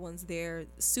 friends, loved ones, they're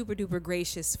super duper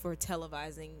gracious for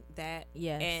televising that.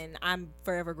 Yes. And I'm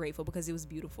forever grateful because it was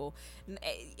beautiful.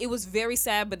 It was very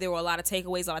sad, but there were a lot of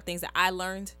takeaways, a lot of things that I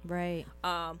learned. Right.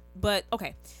 But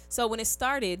okay. So when it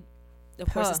started,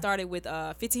 of course, it started with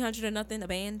 1500 or Nothing, a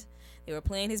band. They were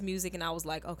playing his music, and I was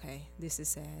like, okay, this is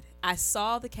sad. I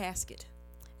saw the casket,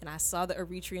 and I saw the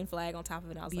Eritrean flag on top of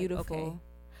it, and I was beautiful. Like, okay.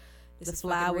 The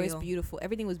flowers, beautiful.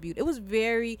 Everything was beautiful. It was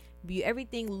very beautiful.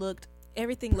 Everything looked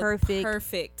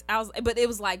perfect. But it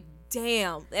was like,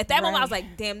 damn. At that moment, I was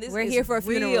like, damn, we're here for a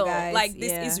funeral, guys. Like,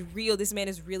 this is real. This man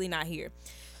is really not here.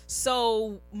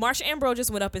 So Marsha Ambrose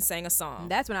just went up and sang a song.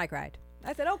 That's when I cried.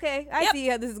 I said, okay, I see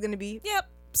how this is gonna be. Yep.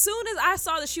 Soon as I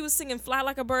saw that she was singing "Fly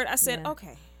Like a Bird," I said,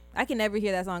 okay. I can never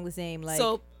hear that song the same. Like,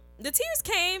 so the tears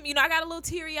came. I got a little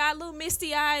teary-eyed, a little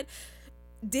misty-eyed.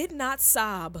 Did not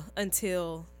sob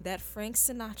until that Frank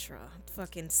Sinatra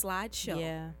fucking slideshow.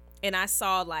 Yeah. And I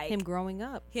saw like him growing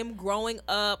up,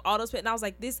 all those, and I was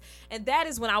like, this, and that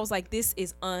is when I was like, this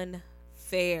is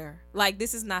unfair. Like,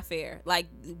 this is not fair. Like,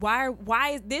 why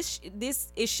is this,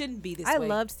 it shouldn't be this way. I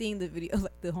loved seeing the video,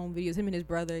 like the home videos, him and his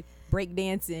brother break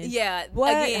dancing. Yeah.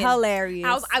 What? Again,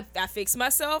 hilarious. I fixed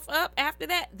myself up after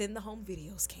that. Then the home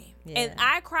videos came. Yeah. And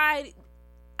I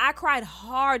cried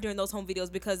hard during those home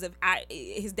videos because of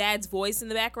his dad's voice in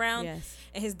the background. Yes.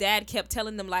 And his dad kept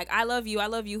telling them, like, I love you.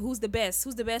 Who's the best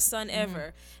son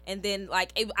ever? And then,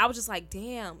 like, I was just like,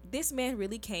 damn, this man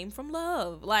really came from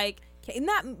love. Like, and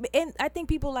I think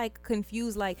people like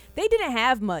confuse, like, they didn't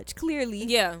have much, clearly.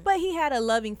 Yeah. But he had a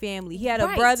loving family. He had a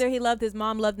brother. He loved his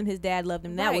mom, loved him. His dad loved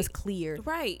him. That was clear.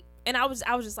 Right. And I was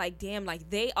just like, damn, like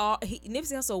Nipsey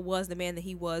Hussle was the man that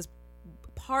he was,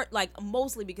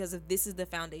 mostly because of this is the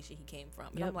foundation he came from.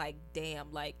 And I'm like,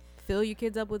 damn, like, fill your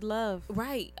kids up with love.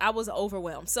 Right. I was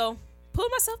overwhelmed. So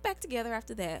pulled myself back together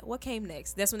after that. What came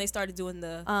next? That's when they started doing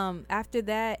the after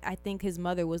that, I think his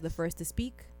mother was the first to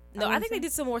speak. No, I think they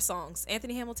did some more songs.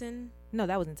 Anthony Hamilton. No,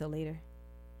 that was until later.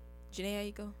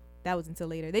 Jhené Aiko. That was until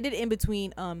later. They did it in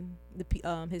between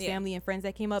his family and friends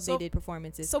that came up. So, they did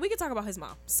performances. So we can talk about his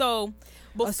mom. So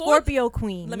before a Scorpio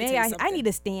queen. Let me tell you something. I need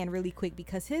to stand really quick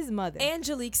because his mother,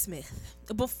 Angelique Smith,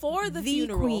 before the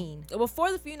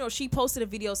funeral, she posted a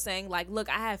video saying like, "Look,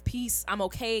 I have peace. I'm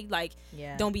okay. Like,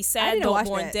 don't be sad. Don't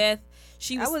mourn death."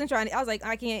 I wasn't trying to. I was like,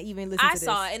 I can't even listen to this. I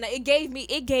saw it, and it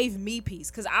gave me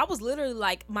peace because I was literally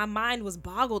like, my mind was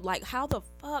boggled. Like, how the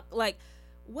fuck, like,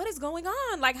 what is going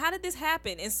on? Like, how did this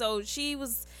happen? And so she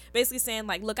was basically saying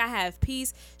like, look, I have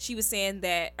peace. She was saying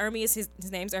that Ermias,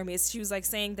 his name's Ermias. She was like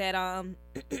saying that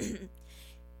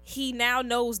he now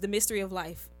knows the mystery of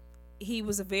life. He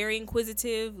was a very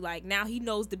inquisitive. Like, now he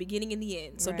knows the beginning and the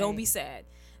end. So don't be sad.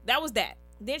 That was that.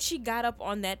 Then she got up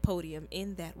on that podium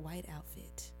in that white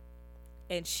outfit.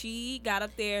 And she got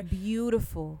up there.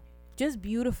 Beautiful. Just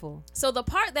beautiful. So the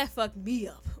part that fucked me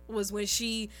up was when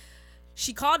she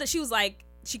called it.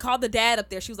 She called the dad up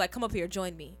there. She was like, come up here,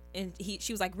 join me. And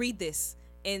she was like, read this.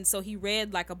 And so he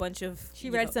read like a bunch of. She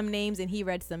read some names and he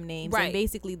read some names. Right. And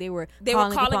basically they were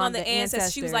calling on the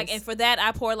ancestors. She was like, and for that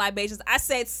I pour libations. I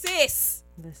said, sis,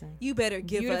 listen, you better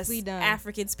give us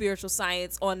African spiritual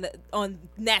science on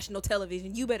national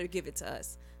television. You better give it to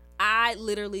us. I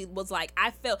literally was like,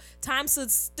 I felt time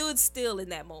stood still in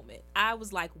that moment. I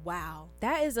was like, wow.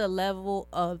 That is a level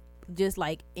of just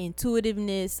like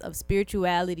intuitiveness of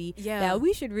spirituality that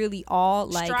we should really all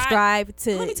like strive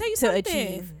to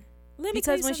achieve.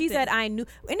 Because when she said I knew,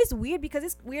 and it's weird because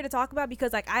it's weird to talk about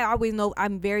because like I always know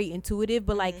I'm very intuitive,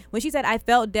 but like when she said I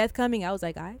felt death coming, I was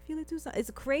like, I feel it too.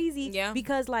 It's crazy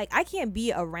because like I can't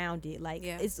be around it. Like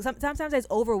it's sometimes it's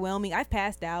overwhelming. I've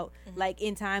passed out like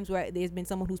in times where there's been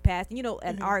someone who's passed. And, you know,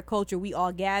 in our culture we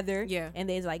all gather and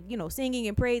there's like, you know, singing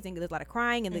and praising. There's a lot of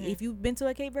crying and if you've been to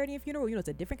a Cape Verdean funeral, you know, it's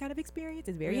a different kind of experience.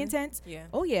 It's very intense. Yeah.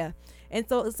 Oh yeah. And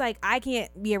so it's like I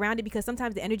can't be around it because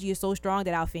sometimes the energy is so strong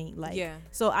that I'll faint. Like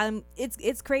so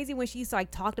it's crazy when she's like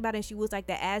talked about it and she was like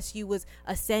that as she was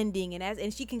ascending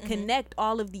and she can connect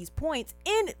all of these points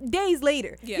in days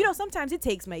later. You know, sometimes it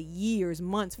takes years,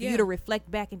 months for you to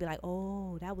reflect back and be like,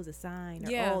 oh, that was a sign,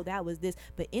 or oh, that was this.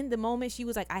 But in the moment she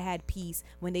was like, I had peace.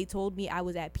 When they told me, I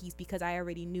was at peace because I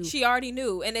already knew. She already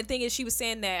knew. And the thing is, she was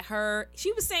saying that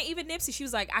she was saying even Nipsey, she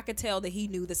was like, I could tell that he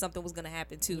knew that something was gonna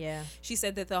happen too. She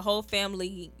said that the whole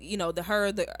family, you know,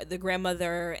 the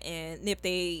grandmother and Nip,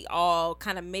 they all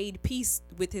kind of made peace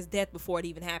with his death before it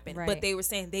even happened. But they were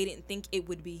saying they didn't think it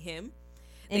would be him.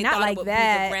 And they not thought like it would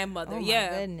that. Be the grandmother. Oh my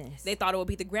goodness. They thought it would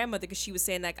be the grandmother because she was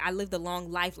saying like, I lived a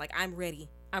long life. Like I'm ready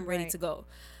to go.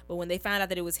 But when they found out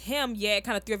that it was him, it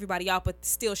kind of threw everybody out. But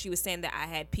still, she was saying that I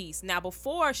had peace. Now,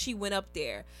 before she went up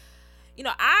there, you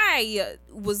know, I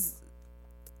would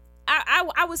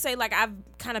say like I've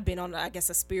kind of been on, I guess,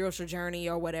 a spiritual journey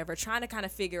or whatever, trying to kind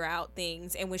of figure out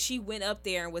things. And when she went up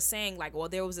there and was saying like, well,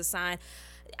 there was a sign,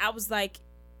 I was like,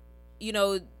 you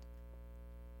know,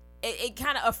 it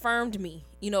kind of affirmed me,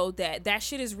 you know, that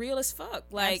shit is real as fuck.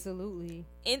 Like, absolutely.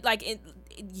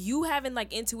 You having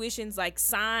like intuitions, like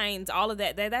signs, all of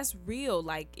that's real.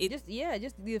 Like it just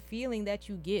the feeling that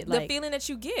you get, the feeling that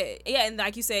you get. Yeah, and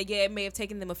like you said, it may have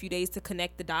taken them a few days to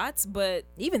connect the dots, but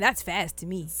even that's fast to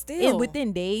me. Still,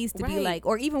 within days to be like,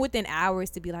 or even within hours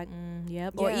to be like,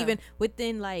 yep, or even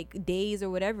within like days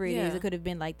or whatever it is, it could have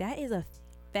been like that is a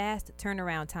fast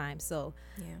turnaround time. So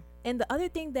and the other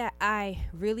thing that I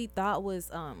really thought was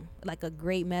like a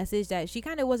great message that she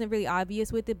kind of wasn't really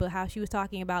obvious with it, but how she was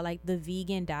talking about like the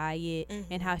vegan diet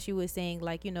and how she was saying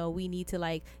like, you know, we need to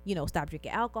like, you know, stop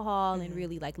drinking alcohol and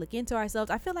really like look into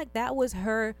ourselves. I feel like that was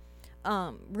her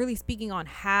really speaking on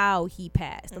how he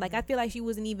passed. Like I feel like she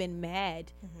wasn't even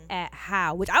mad at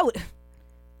how, which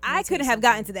I couldn't have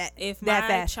gotten to that if that my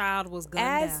fast. child was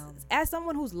gunned down. As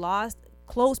someone who's lost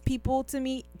close people to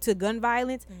me to gun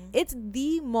violence, it's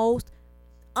the most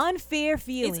unfair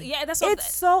feeling.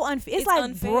 It's so unfair. It's like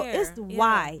unfair.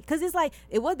 Why? Because it's like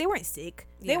they weren't sick.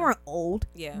 They weren't old.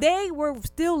 They were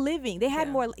still living. They had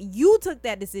more. You took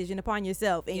that decision upon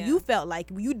yourself, and you felt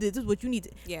like you did. This is what you need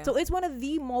to. So it's one of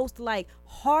the most like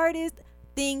hardest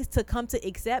things to come to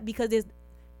accept because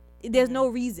there's no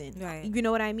reason. You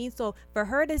know what I mean? So for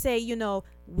her to say, you know,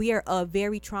 we are a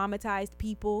very traumatized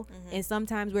people, and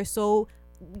sometimes we're so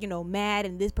mad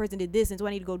and this person did this and so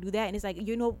I need to go do that. And it's like,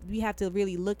 we have to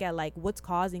really look at like what's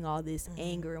causing all this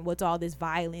anger and what's all this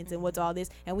violence and what's all this,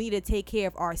 and we need to take care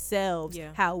of ourselves,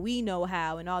 how we know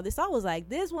how and all this. So I was like,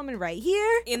 this woman right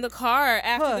here in the car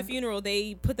after the funeral,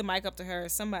 they put the mic up to her,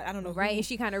 somebody, I don't know, right, and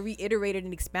she kind of reiterated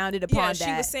and expounded upon that.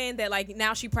 She was saying that like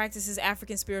now she practices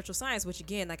African spiritual science, which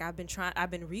again, like I've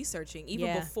been researching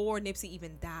even before Nipsey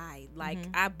even died. Like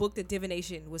I booked a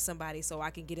divination with somebody so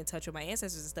I can get in touch with my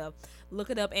ancestors and stuff, look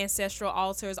it up, ancestral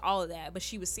altars, all of that. But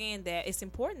she was saying that it's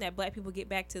important that Black people get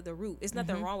back to the root. It's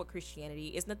nothing wrong with Christianity.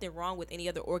 It's nothing wrong with any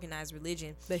other organized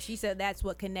religion. But she said that's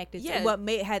what connected to what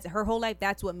made has her whole life.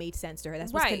 That's what made sense to her.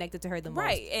 That's what's connected to her the most.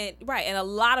 And a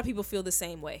lot of people feel the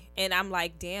same way. And I'm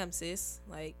like, damn, sis,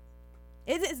 like.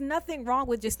 It's nothing wrong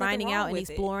with just finding out and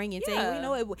exploring and saying,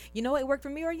 it worked for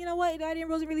me, or I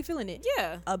wasn't really feeling it.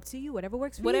 Yeah, up to you. Whatever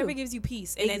works for you. Whatever gives you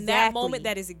peace. And in that moment,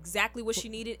 that is exactly what she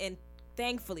needed, and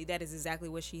thankfully, that is exactly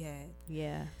what she had.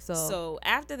 Yeah. So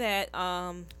after that,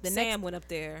 Sam went up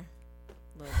there.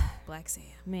 Look, Black Sam.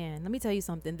 Man, let me tell you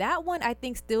something. That one I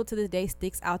think still to this day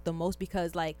sticks out the most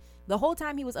because like the whole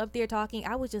time he was up there talking,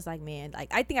 I was just like, man, like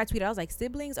I think I tweeted, I was like,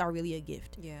 siblings are really a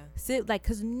gift. Yeah. Like,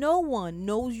 cause no one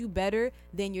knows you better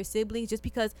than your siblings just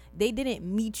because they didn't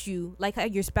meet you like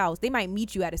your spouse. They might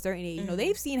meet you at a certain age.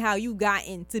 They've seen how you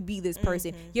gotten to be this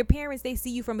person. Your parents, they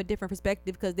see you from a different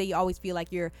perspective because they always feel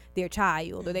like you're their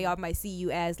child, or they all might see you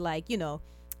as like,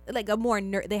 like a more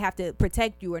they have to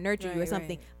protect you or nurture you or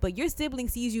something, but your sibling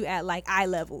sees you at like eye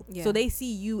level, so they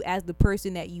see you as the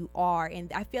person that you are.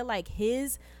 And I feel like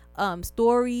his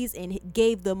stories and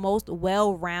gave the most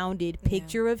well-rounded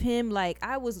picture of him. Like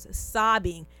I was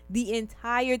sobbing the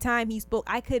entire time he spoke.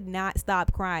 I could not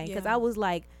stop crying because I was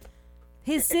like,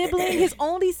 his sibling, his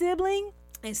only sibling,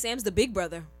 and Sam's the big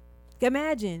brother.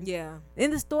 Imagine. Yeah.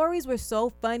 And the stories were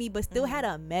so funny, but still had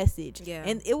a message. Yeah.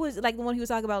 And it was like the one he was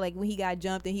talking about, like when he got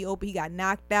jumped and he got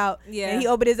knocked out. Yeah. And he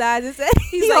opened his eyes and said,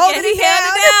 he held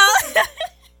it down.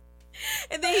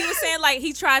 And then he was saying like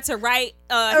he tried to write,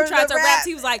 he tried to rap.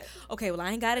 He was like, okay, well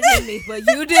I ain't got it in me, but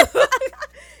you do.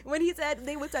 When he said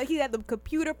he had the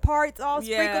computer parts all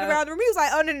sprinkled around the room, he was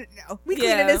like, oh no, we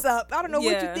cleaning this up. I don't know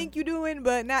what you think you're doing,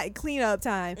 but not clean up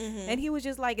time. And he was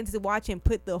just like, and to watch him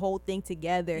put the whole thing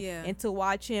together, and to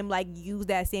watch him like use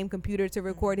that same computer to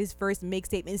record his first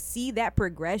mixtape and see that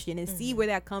progression and see where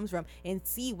that comes from and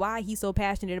see why he's so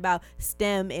passionate about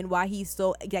STEM and why he's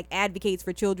so like advocates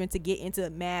for children to get into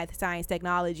math, science,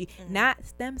 technology, not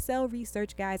stem cell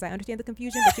research, guys. I understand the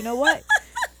confusion, but you know what?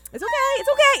 It's okay. It's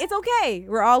okay. It's okay.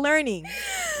 We're all learning.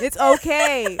 It's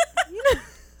okay.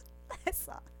 That's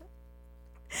all.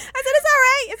 I said it's all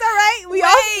right. It's all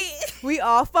right. We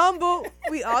all fumble.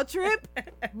 We all trip.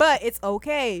 But it's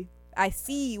okay. I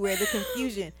see where the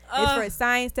confusion is for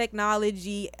science,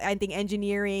 technology, I think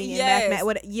engineering and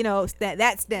mathematics.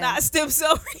 That STEM. Not stem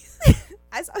cell research.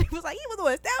 I saw he was like, he was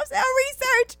doing stem cell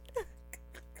research.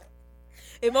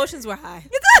 Emotions were high.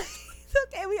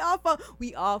 It's okay.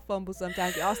 We all fumble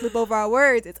sometimes. We all slip over our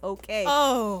words. It's okay.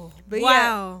 Oh, but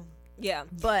wow. Yeah.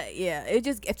 But yeah, it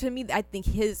just, to me, I think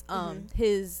his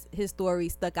story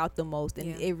stuck out the most,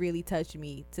 and it really touched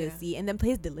me to see. And then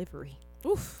his delivery.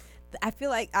 Oof. I feel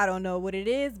like, I don't know what it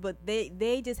is, but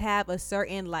they just have a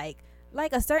certain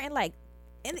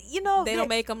and they don't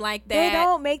make them like that. They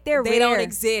don't make their they rare. Don't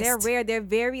exist. They're rare. They're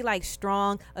very like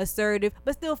strong, assertive,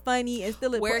 but still funny and still.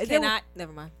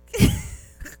 Never mind.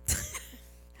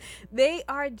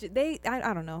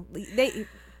 I don't know.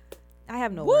 I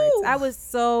have no words. I was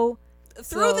through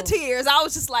the tears. I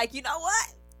was just like, you know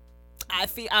what?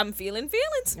 I'm feeling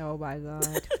feelings. Oh my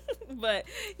God. But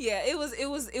yeah, it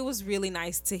was really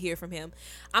nice to hear from him.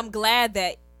 I'm glad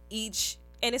that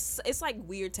and it's like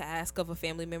weird to ask of a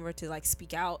family member to like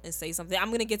speak out and say something.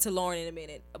 I'm gonna get to Lauren in a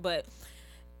minute, but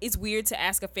it's weird to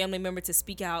ask a family member to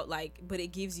speak out, like, but it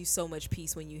gives you so much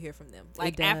peace when you hear from them.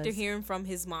 Like after hearing from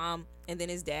his mom and then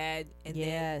his dad and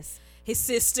then his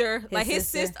sister. His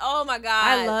sister. Oh my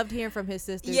God. I loved hearing from his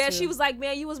sister. Yeah, too. She was like,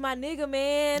 man, you was my nigga,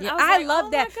 man. Yeah, I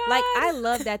love that. Like, I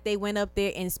love that they went up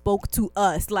there and spoke to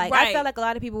us. Like, I felt like a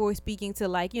lot of people were speaking to,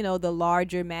 like, the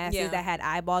larger masses that had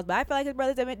eyeballs. But I feel like his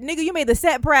brother said, nigga, you made the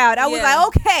set proud. I was like,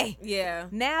 okay. Yeah.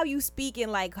 Now you speaking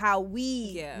like how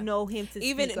we know him to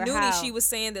even speak. Even Nudie, she was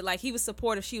saying that, like, he was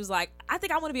supportive. She was like, I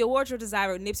think I want to be a wardrobe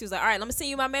designer. Nipsey was like, all right, let me send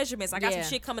you my measurements. I got some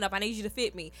shit coming up. I need you to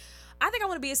fit me. I think I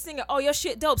want to be a singer. Oh, your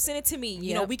shit dope. Send it to me.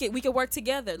 You know, we could work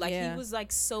together. Like he was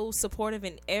like so supportive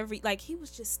in he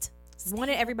was just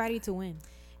wanted everybody to win.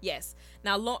 Yes.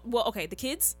 Now, the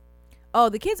kids. Oh,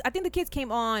 the kids. I think the kids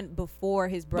came on before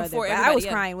his brother. I was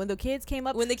crying when the kids came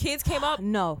up. When the kids came up,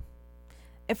 no.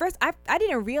 At first, I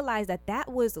didn't realize that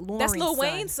was Lauren's That's Lil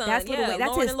Wayne's son. That's yeah, Wayne. That's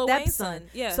Lauren his and Lil Wayne's stepson. son.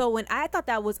 Yeah. So when I thought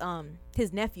that was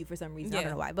his nephew for some reason, I Yeah.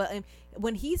 don't know why. But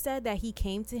when he said that he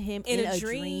came to him in a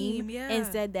dream yeah. and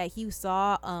said that he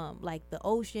saw like the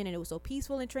ocean and it was so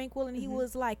peaceful and tranquil, and he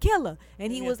was like killer,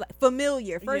 and he was like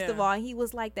familiar. First of all, and he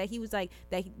was like that. He was like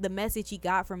that. The message he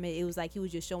got from it was like he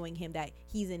was just showing him that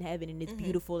he's in heaven and it's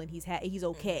beautiful and he's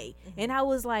okay. And I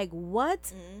was like,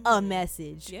 what a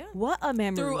message! Yeah. What a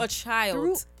memory Through a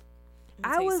child.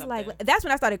 I was like, that's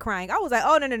when I started crying. I was like,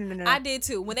 oh no. I did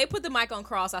too. When they put the mic on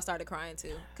Cross, I started crying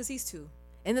too, cause he's 2.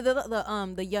 And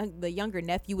the younger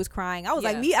nephew was crying. I was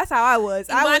like, me. That's how I was.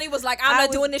 Imani was like, I'm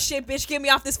not doing this shit, bitch. Get me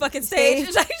off this fucking stage.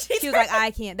 She was like,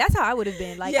 I can't. That's how I would have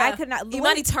been. Like, I could not.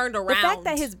 Imani turned around. The fact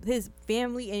that his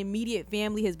family, immediate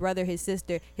family, his brother, his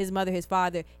sister, his mother, his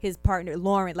father, his partner,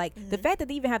 Lauren, like the fact that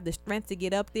they even have the strength to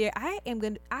get up there, I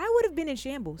would have been in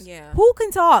shambles. Yeah. Who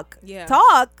can talk? Yeah.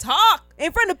 Talk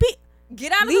in front of people.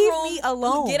 Get out of Leave the room. me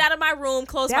alone. Get out of my room.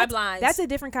 Close my blinds. That's a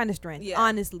different kind of strength,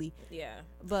 honestly. Yeah.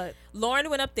 But Lauren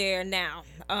went up there now.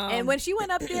 And when she went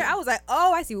up there, I was like,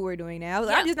 oh, I see what we're doing now.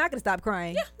 I'm just not going to stop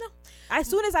crying. Yeah, no. As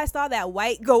soon as I saw that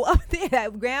white go up there,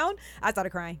 that ground, I started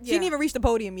crying. She didn't even reach the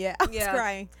podium yet. I was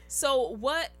crying. So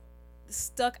what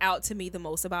stuck out to me the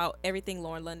most about everything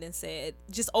Lauren London said,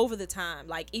 just over the time,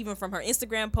 like even from her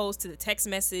Instagram post to the text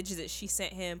message that she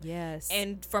sent him,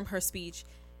 and from her speech,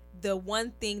 the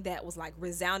one thing that was like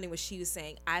resounding was she was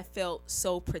saying, I felt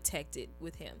so protected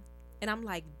with him. And I'm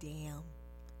like, damn,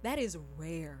 that is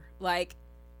rare. Like,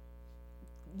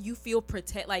 you feel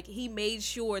like he made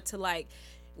sure to, like,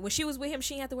 when she was with him,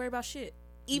 she didn't have to worry about shit.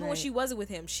 Even when she wasn't with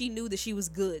him, she knew that she was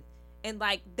good. And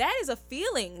like, that is a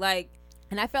feeling, like.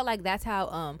 And I felt like that's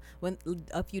how when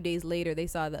a few days later they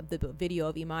saw the video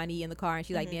of Imani in the car and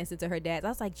she like dancing to her dad. I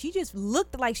was like, she just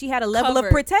looked like she had a level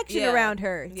of protection around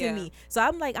her to me. So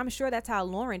I'm sure that's how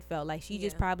Lauren felt. Like she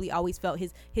just probably always felt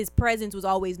his presence was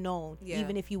always known,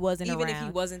 even if he wasn't around. Even if he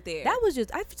wasn't there. That was just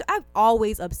I've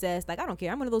always obsessed. Like I don't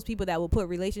care. I'm one of those people that will put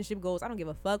relationship goals. I don't give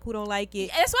a fuck who don't like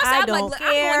it. That's why I said I'm going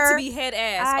to be head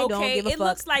ass. I don't give a fuck. It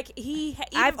looks like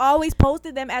I've always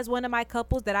posted them as one of my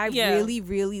couples that I really,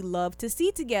 really love to see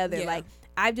together. Like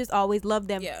I've just always loved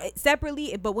them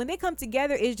separately, but when they come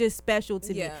together, it's just special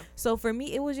to me. So for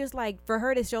me, it was just like for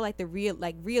her to show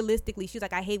like realistically, she's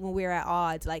like, I hate when we're at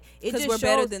odds. Like it just we're shows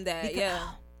better than that.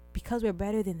 Because we're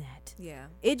better than that. Yeah.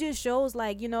 It just shows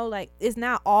like, like it's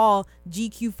not all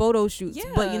GQ photo shoots,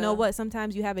 but you know what?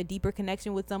 Sometimes you have a deeper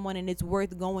connection with someone and it's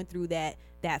worth going through that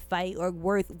fight or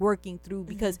worth working through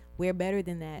because we're better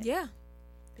than that. Yeah.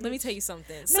 Let me tell you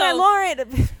something. Man, so Lauren,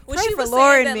 when she was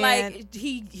Lauren, saying that, man. like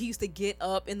he used to get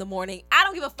up in the morning, I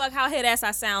don't give a fuck how head ass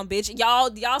I sound, bitch.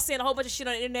 Y'all saying a whole bunch of shit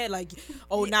on the internet, like,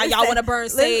 oh, now y'all want to burn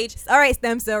sage. All right,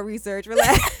 stem cell research,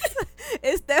 relax.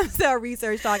 It's stem cell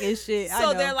research talking shit.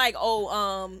 So they're like,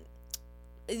 oh,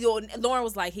 Lauren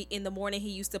was like, in the morning he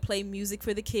used to play music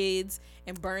for the kids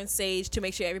and burn sage to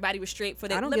make sure everybody was straight for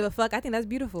that. I don't give a fuck. I think that's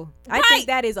beautiful. Right. I think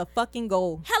that is a fucking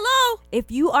goal. Hello. If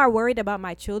you are worried about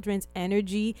my children's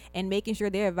energy and making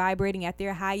sure they're vibrating at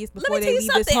their highest before they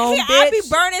leave this home, bitch. I be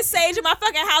burning sage in my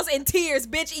fucking house in tears,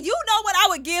 bitch. You know what I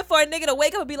would give for a nigga to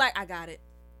wake up and be like, I got it.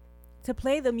 To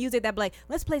play the music that like,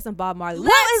 let's play some Bob Marley.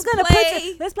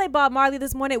 Let's play Bob Marley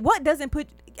this morning. What doesn't put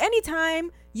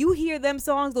anytime you hear them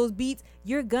songs, those beats,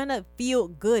 you're gonna feel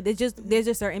good. There's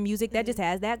just certain music that just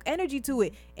has that energy to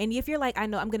it. And if you're like, I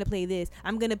know I'm gonna play this,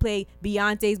 I'm gonna play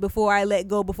Beyonce's Before I Let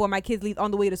Go before my kids leave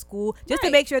on the way to school, just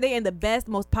to make sure they're in the best,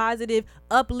 most positive,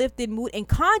 uplifted mood and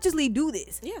consciously do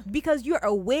this. Yeah. Because you're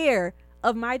aware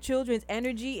of my children's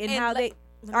energy and how they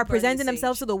are presenting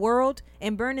themselves to the world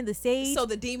and burning the sage so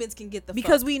the demons can get the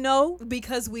because fuck. we know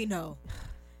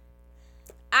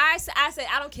I said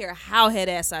I don't care how head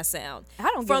ass I sound. I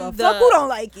don't give a fuck who don't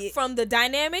like it. From the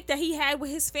dynamic that he had with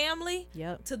his family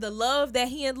to the love that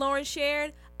he and Lauren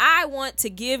shared, I want to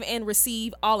give and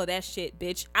receive all of that shit,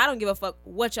 bitch. I don't give a fuck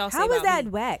what y'all say about me. How is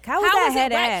that whack? How is that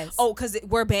head ass? Oh, because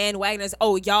we're bandwagoners.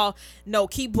 Oh, y'all, no,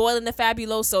 keep boiling the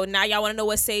fabuloso. Now y'all want to know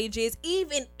what sage is?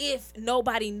 Even if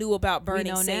nobody knew about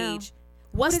burning sage.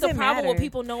 What's the problem with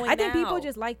people knowing now? I think people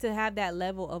just like to have that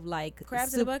level of like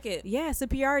crabs in a bucket. Yeah,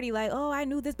 superiority. Like, oh, I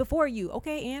knew this before you.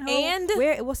 Okay, and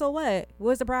where? So what?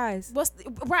 What's the prize?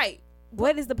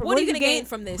 What is the? What are you gonna gain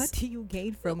from this? What do you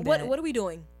gain from that? What are we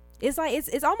doing? It's like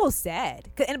it's almost sad.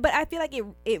 But I feel like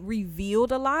it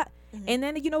revealed a lot. Mm-hmm. And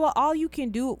then you know what? All you can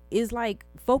do is like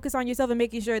focus on yourself and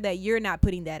making sure that you're not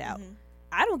putting that out. Mm-hmm.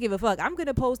 I don't give a fuck. I'm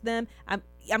gonna post them. I'm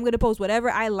gonna post whatever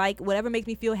I like, whatever makes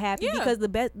me feel happy. Yeah. Because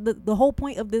the whole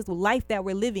point of this life that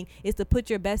we're living is to put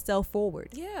your best self forward.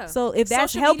 Yeah. So if that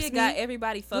social helps media me, got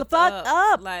everybody fucked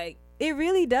up. Like It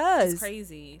really does. It's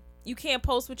crazy. You can't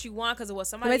post what you want because of what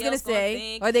somebody else gonna say.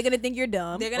 think. Or they're gonna think you're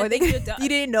dumb. They're gonna think you're dumb. You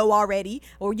didn't know already,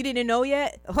 or you didn't know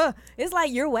yet. It's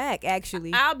like you're whack.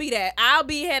 Actually, I'll be that. I'll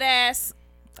be head ass.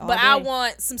 All But day. I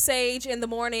want some sage in the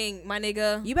morning, my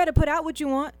nigga. You better put out what you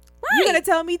want. Right. You're gonna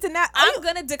tell me to not. I'm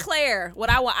gonna declare what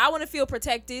I want. I want to feel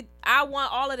protected. I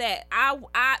want all of that.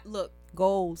 I look.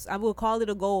 Goals. I will call it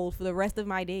a goal for the rest of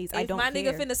my days. I If don't my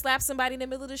care. nigga finna slap somebody in the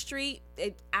middle of the street,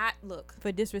 I look.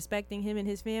 For disrespecting him and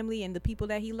his family and the people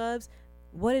that he loves.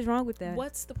 What is wrong with that?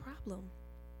 What's the problem?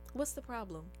 What's the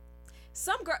problem?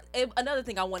 Some girl. Another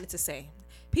thing I wanted to say.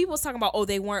 People was talking about, oh,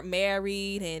 they weren't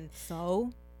married and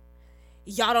So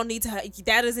y'all don't need to.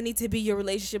 That doesn't need to be your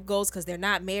relationship goals because they're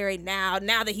not married now.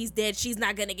 Now that he's dead, she's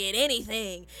not gonna get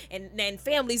anything. And then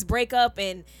families break up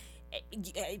and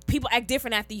people act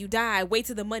different after you die. Wait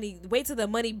till the money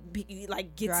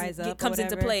dries up comes or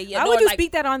into whatever. play. Yeah, Why would you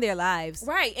speak that on their lives?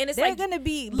 Right, and it's They're like gonna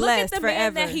be look at blessed the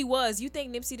forever. man that he was. You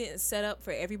think Nipsey didn't set up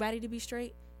for everybody to be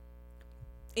straight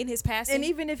in his passing? And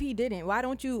even if he didn't, why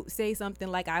don't you say something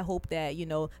like, I hope that,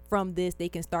 from this they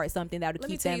can start something that will Let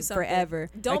me keep tell them you something. forever.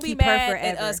 Don't or be keep her mad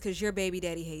forever. at us because your baby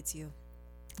daddy hates you.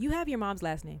 You have your mom's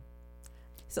last name.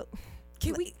 So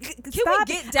Can we stop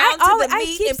get it. down I to the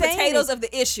meat keep and saying potatoes it. of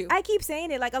the issue? I keep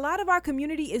saying it. Like, a lot of our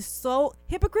community is so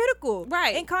hypocritical.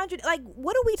 Right. And like,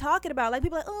 what are we talking about? Like,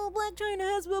 people are like, oh, Black China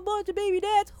has a bunch of baby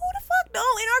dads. Who the fuck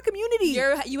don't in our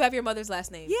community? You have your mother's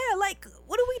last name. Yeah, like,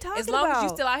 what are we talking As long about?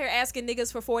 as you still out here asking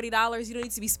niggas for $40, you don't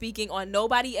need to be speaking on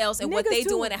nobody else and what Niggas they too.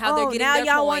 doing and how they're getting now their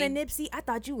y'all coin. want a Nipsey? I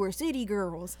thought you were city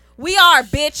girls. We are,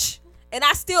 bitch. And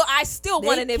I still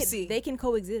want a Nipsey. They can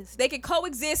coexist. They can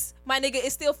coexist, my nigga.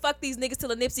 It's still fuck these niggas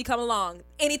till a Nipsey come along.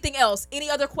 Anything else? Any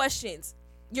other questions?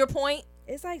 Your point?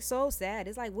 It's like so sad.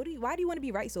 It's like, why do you want to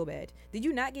be right so bad? Did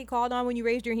you not get called on when you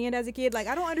raised your hand as a kid? Like,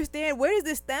 I don't understand. Where does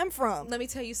this stem from? Let me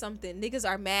tell you something. Niggas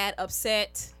are mad,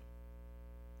 upset.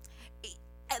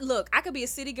 Look, I could be a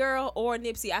city girl or a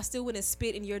Nipsey. I still wouldn't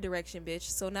spit in your direction, bitch.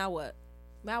 So now what?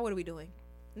 Now what are we doing?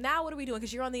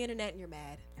 Because you're on the internet and you're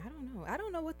mad. I don't know.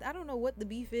 I don't know what the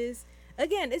beef is.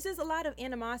 Again, it's just a lot of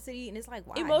animosity, and it's like,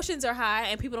 why? Emotions are high,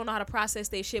 and people don't know how to process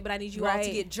their shit. But I need you all to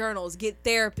get journals, get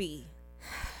therapy.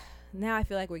 Now I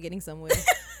feel like we're getting somewhere.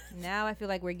 Now I feel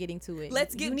like we're getting to it.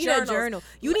 Let's get you need journals. a journal.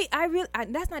 You need.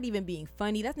 That's not even being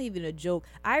funny. That's not even a joke.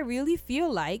 I really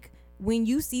feel like when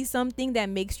you see something that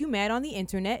makes you mad on the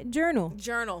internet, journal, and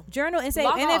say,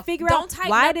 Log and then off. figure Don't out type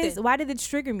why nothing. did it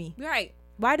trigger me? Right.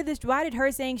 Why did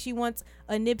her saying she wants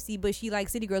a Nipsey but she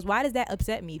likes city girls? Why does that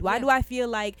upset me? Why do I feel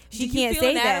like she can't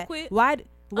say inadequate? that?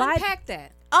 Why Unpack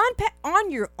that. Unpack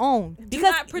on your own, because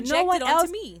not project no one it onto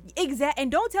else. me. Exactly, and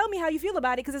don't tell me how you feel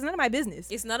about it because it's none of my business.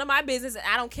 It's none of my business, and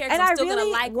I don't care. 'Cause And I'm I still really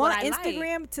gonna like want what I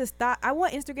Instagram like. to stop. I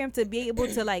want Instagram to be able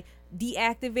to like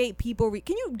deactivate people.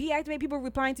 Can you deactivate people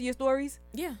replying to your stories?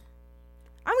 Yeah.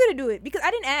 I'm gonna do it because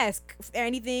I didn't ask for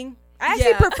anything. I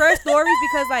actually prefer stories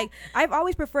because like I've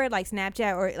always preferred like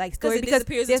Snapchat or like stories it because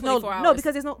disappears in there's 24 hours. no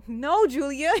because there's no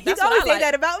Julia. You That's always what I say like.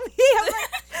 that about me. I'm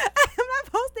like, I'm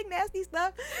not posting nasty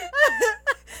stuff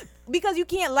because you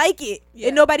can't like it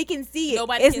and nobody can see it.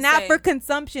 Nobody it's can not say. for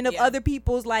consumption of Yeah. other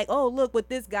people's like, oh look what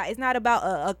this guy. It's not about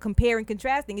a compare and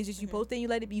contrasting. It's just you post it and you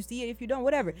let it. You see it if you don't,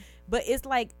 whatever. But it's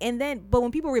like but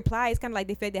when people reply, it's kind of like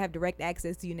they feel like they have direct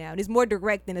access to you now, and it's more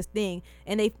direct than a thing.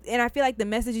 And I feel like the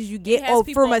messages you get It has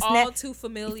people from a all snap too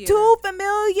familiar. too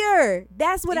familiar.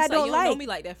 That's what He's I don't you like. Don't know me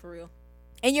like that for real.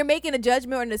 And you're making a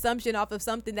judgment or an assumption off of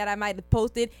something that I might have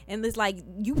posted, and it's like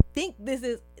you think this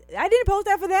is. I didn't post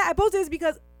that for that. I posted this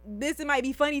because this might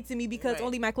be funny to me because Right.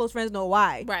 only my close friends know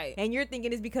why. Right. And you're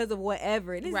thinking it's because of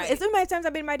whatever. Right. It's so many times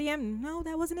I've been in my DM. No,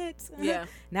 that wasn't it. Yeah.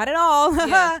 Not at all.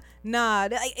 Yeah. Nah.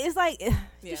 It's like Yeah.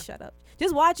 just shut up.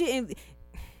 Just watch it and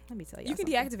let me tell you. You can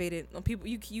deactivate it on people.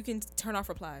 You can turn off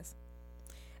replies.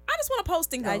 I just want a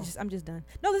posting though. I'm just done.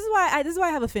 No, this is why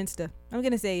I have a Finsta. I'm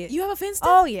gonna say it. You have a Finsta?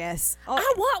 Oh yes. Oh,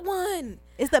 I want one.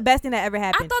 it's the best thing that ever I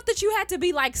happened. thought that you had to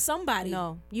be like somebody.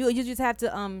 No, you just have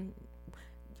to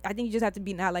I think you just have to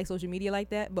be not like social media like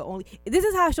that, but only this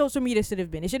is how social media should have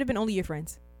been. It should have been only your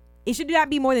friends. It should not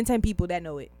be more than 10 people that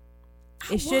know it.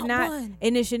 I It should want not, one.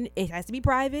 and it shouldn't. It has to be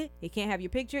private. It can't have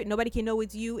your picture. Nobody can know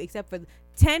it's you except for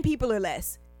 10 people or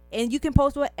less. And you can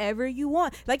post whatever you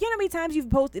want. Like, you know how many times you've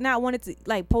posted, not wanted to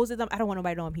like posted them. I don't want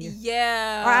nobody to know I'm here.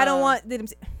 Yeah. Or I don't want them.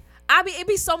 It'd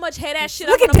be so much head ass shit.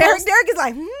 Look I'm at gonna Derek. post. Derek is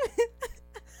like.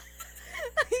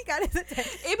 He got his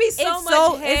attention. It'd be so It's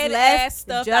much it's head less ass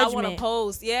stuff that I want to judgment.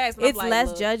 post. Yes, It's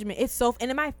less judgment. It's so, and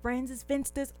then my friends'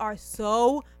 Finstas are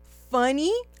so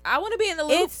funny. I want to be in the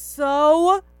loop. It's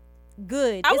so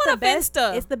good. I It's want the a best.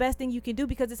 Finsta. It's the best thing you can do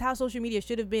because it's how social media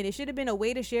should have been. It should have been a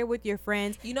way to share with your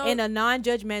friends, You know- in a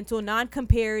non-judgmental,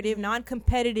 non-comparative,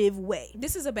 non-competitive way.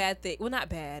 This is a bad thing. Well, not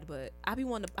bad, but I be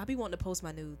wanting to post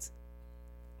my nudes.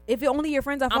 If only your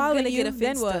friends are I'm following gonna you, get a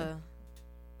then what? Finsta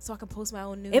so I can post my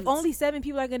own nudes. If only 7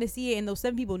 people are gonna see it, and those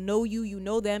 7 people know you, you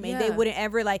know them, and they Yeah. wouldn't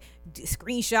ever like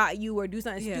screenshot you or do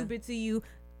something Yeah. stupid to you.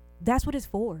 That's what it's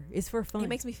for. It's for fun. It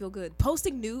makes me feel good.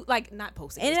 Posting nude, like not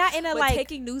posting, And nudes, not in a but like.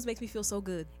 taking news makes me feel so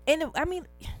good. And I mean,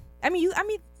 I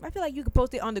feel like you could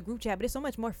post it on the group chat, but it's so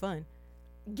much more fun.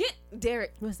 Get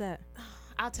Derek. What's that?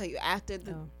 I'll tell you after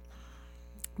the. Oh.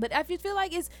 But I feel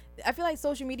like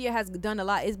social media has done a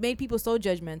lot. It's made people so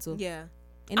judgmental. Yeah.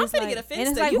 And I'm it's finna like, get a and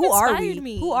it's Finsta. like, You've who are inspired we?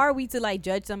 me. Who are we to like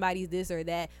judge somebody's this or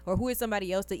that, or who is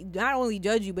somebody else to not only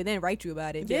judge you but then write you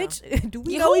about it? Yeah. Bitch, do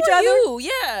we Yeah, know who each are other? you?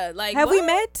 Yeah, like Have we what?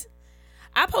 met?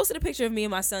 I posted a picture of me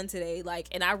and my son today, like,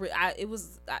 and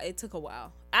it took a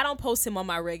while. I don't post him on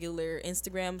my regular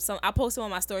Instagram. I post him on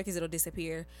my story because it'll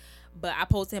disappear, but I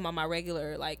post him on my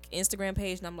regular like Instagram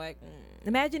page, and I'm like,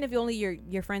 Imagine if only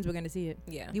your friends were gonna see it.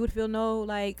 yeah, You would feel no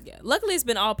like. yeah. Luckily, it's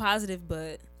been all positive,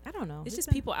 but I don't know. it's just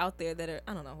not- people out there that are,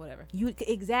 I don't know, whatever. You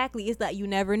exactly. It's that you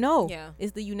never know. Yeah.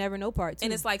 It's the you never know part too.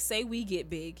 And it's like, say we get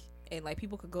big, and like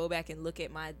people could go back and look at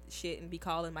my shit and be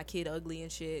calling my kid ugly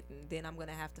and shit, and then I'm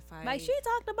gonna have to fight. like she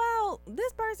talked about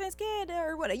this person's kid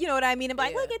or what, you know what I mean? And be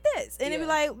like, Yeah. look at this, and it'd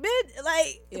be Yeah. like, bitch,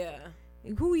 like, yeah.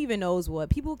 who even knows what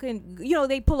people can,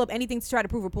 they pull up anything to try to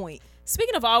prove a point.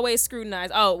 Speaking of always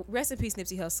scrutinized, oh, rest in peace,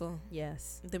 Nipsey Hussle.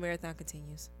 Yes, The marathon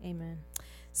continues. amen.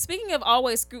 Speaking of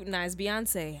always scrutinized,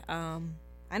 Beyonce.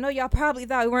 I know y'all probably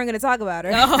thought we weren't gonna talk about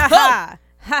her. Oh. Ha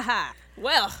ha.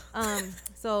 Well,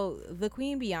 So the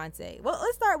Queen Beyonce. Well,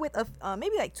 let's start with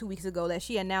maybe like 2 weeks ago that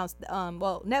she announced.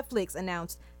 Netflix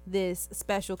announced this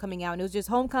special coming out, and it was just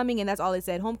Homecoming, and that's all it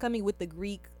said. Homecoming with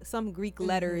some Greek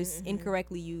letters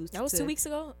incorrectly used. that was 2 weeks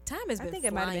ago. Time has been. I think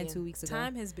flying. it might have been 2 weeks ago.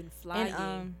 Time has been flying.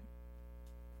 And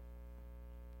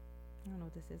I don't know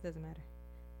what this is. Doesn't matter.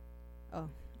 Oh,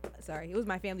 sorry. It was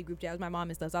my family group chat. It was my mom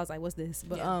and stuff. So I was like, "What's this?"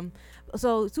 But Yeah.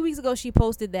 so 2 weeks ago she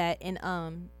posted that,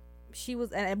 and she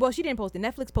was, well, she didn't post it.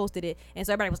 Netflix posted it, and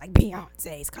so everybody was like,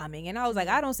 Beyonce's coming, and I was like,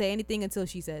 I don't say anything until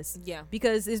she says. Yeah.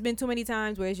 Because it's been too many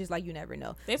times where it's just like you never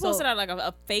know. They posted out like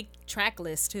a fake track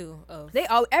list too of.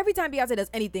 Every time Beyonce does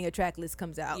anything, a track list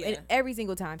comes out, Yeah. and every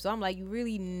single time. So I'm like, you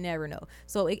really never know.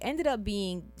 So it ended up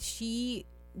being she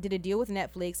did a deal with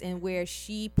Netflix, and where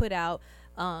she put out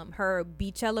her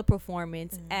Beachella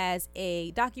performance as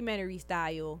a documentary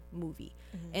style movie.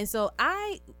 And so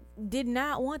I did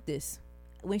not want this.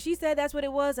 When she said that's what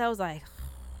it was, I was like,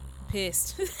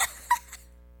 Pissed.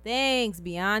 thanks,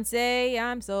 Beyonce.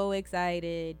 I'm so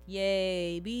excited.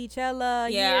 Yay, Beachella.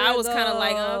 Yeah, I was kind of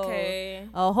like, ago. okay.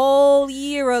 A whole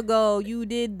year ago, you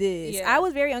did this. Yeah. I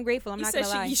was very ungrateful. I'm You not said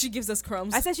gonna lie. she gives us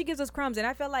crumbs. I said she gives us crumbs, and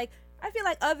I feel like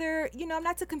other,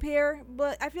 not to compare,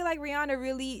 but I feel like Rihanna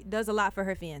really does a lot for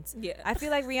her fans. Yeah. I feel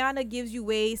like Rihanna gives you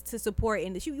ways to support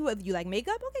in whether you like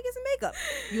makeup, okay, get some makeup.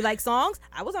 You like songs?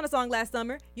 I was on a song last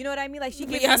summer. You know what I mean? Like she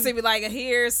gives Beyonce you, be like,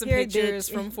 here's some Here, pictures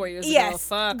bitch. from 4 years ago. yes,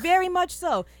 Fuck. very much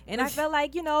so. And I felt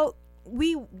like,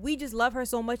 we just love her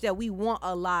so much that we want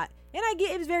a lot. And I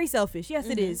get it was very selfish. Yes,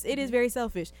 it is. It is very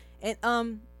selfish.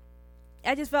 And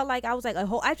I just felt like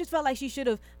I just felt like she should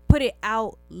have put it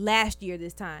out last year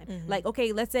this time. Like,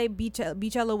 okay, let's say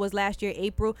Beachella was last year,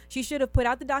 April. She should have put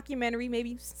out the documentary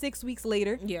maybe 6 weeks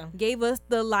later. Yeah. Gave us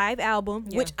the live album,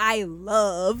 Yeah. which I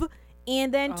love,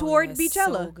 and then Oh, toured yeah,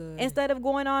 Beachella so good. instead of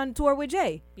going on tour with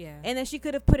Jay. Yeah. And then she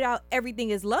could have put out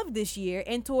Everything Is Love this year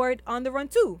and toured On the Run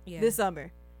 2 this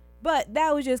summer. But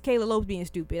that was just Kayla Lopes being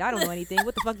stupid. I don't know anything.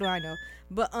 What the fuck do I know?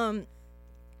 But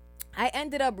I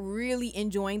ended up really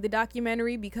enjoying the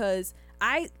documentary because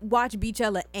I watch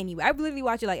Beachella anyway. I literally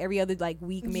watch it like every other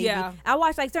week maybe. Yeah. I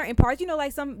watch like certain parts.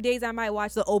 Like some days I might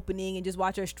watch the opening and just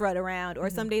watch her strut around, or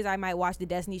some days I might watch the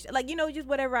Destiny just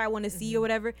whatever I want to see or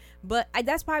whatever. But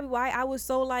that's probably why I was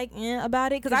so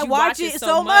about it, because I you watch it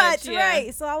so much, yeah.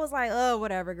 right? So I was like, oh,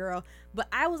 whatever, girl. But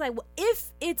I was like, well, if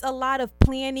it's a lot of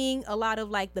planning, a lot of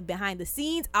like the behind the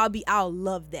scenes, I'll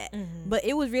love that. But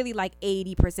it was really like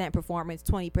 80% performance,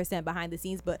 20% behind the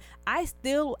scenes. But I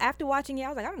still, after watching it, I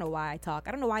was like, I don't know why I talk.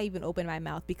 I don't know why I even opened my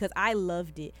mouth, because I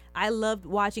loved it. I loved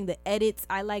watching the edits.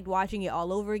 I liked watching it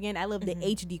all over again. I love the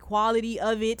HD quality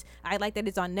of it. I like that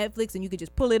it's on Netflix and you could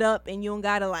just pull it up and you don't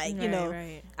gotta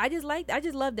Right. I just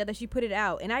loved that she put it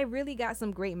out, and I really got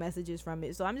some great messages from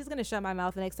it. So I'm just gonna shut my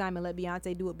mouth next time and let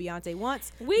Beyonce do what Beyonce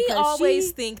wants. We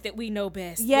always think that we know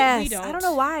best. Yes, but we don't. I don't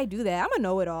know why I do that. I'm a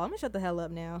know-it-all. I'm gonna shut the hell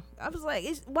up now. I was like,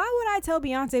 why would I tell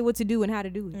Beyonce what to do and how to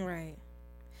do it? Right.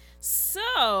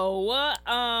 So,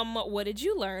 what did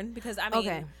you learn? Because I mean,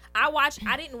 Okay.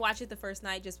 I didn't watch it the first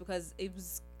night just because it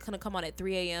was gonna come on at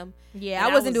 3 a.m. Yeah,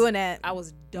 I wasn't doing that. I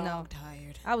was dog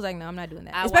tired. I was like, no, I'm not doing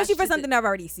that. I Especially watched for it something I've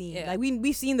already seen. Yeah. Like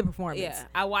we've seen the performance. Yeah,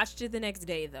 I watched it the next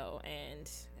day though, and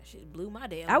that shit blew my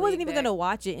damn. I wasn't leg even back. gonna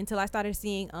watch it until I started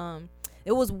seeing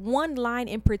it was one line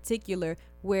in particular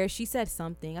where she said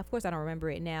something. Of course I don't remember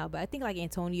it now, but I think like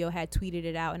Antonio had tweeted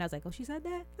it out and I was like, oh, she said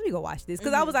that? Let me go watch this.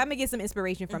 Because I'm gonna get some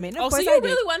inspiration from it. And of so course you I did.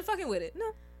 really wasn't fucking with it?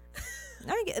 No.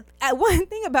 One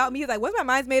thing about me is like, once my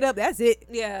mind's made up, that's it.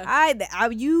 Yeah.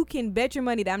 You can bet your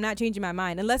money that I'm not changing my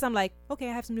mind unless I'm like, okay,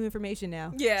 I have some new information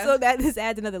now. Yeah. So that this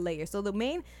adds another layer. So the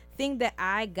main thing that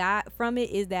I got from it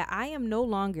is that I am no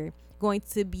longer going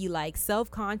to be like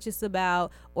self-conscious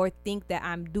about or think that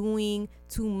I'm doing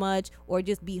too much or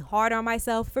just be hard on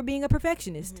myself for being a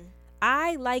perfectionist. Mm-hmm.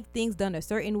 I like things done a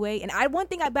certain way, and one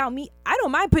thing about me, I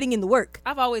don't mind putting in the work.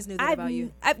 I've always knew that about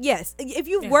you. Yes, if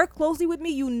you've worked closely with me,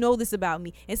 you know this about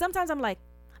me. And sometimes I'm like,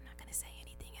 I'm not gonna say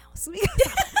anything else.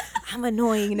 I'm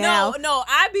annoying now. No,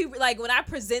 I be like, when I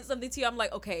present something to you, I'm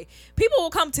like, okay, people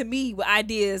will come to me with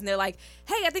ideas, and they're like,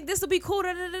 hey, I think this will be cool,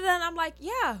 and I'm like,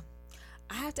 yeah,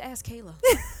 I have to ask Kayla.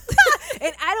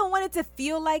 And I don't want it to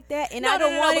feel like that, and No, I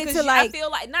don't want it to like. I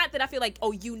feel like, not that I feel like,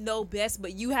 oh, you know best,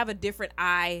 but you have a different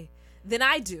eye than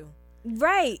I do.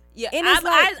 Right. Yeah. And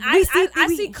it's I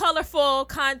see colorful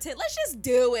content. Let's just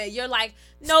do it. You're like,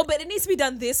 no, but it needs to be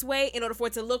done this way in order for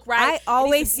it to look right. I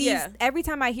always see, every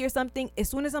time I hear something, as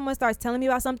soon as someone starts telling me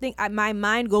about something, my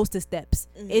mind goes to steps.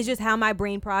 Mm-hmm. It's just how my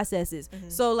brain processes. Mm-hmm.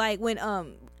 So like when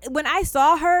I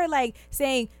saw her like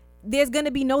saying there's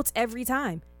gonna be notes every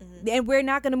time. Mm-hmm. And we're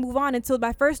not going to move on until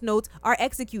my first notes are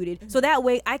executed. Mm-hmm. So that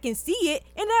way I can see it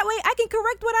and that way I can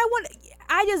correct what I want.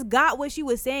 I just got what she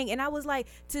was saying. And I was like,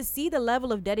 to see the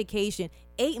level of dedication,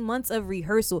 8 months of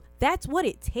rehearsal, that's what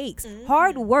it takes. Mm-hmm.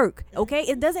 Hard work. Okay.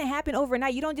 Mm-hmm. It doesn't happen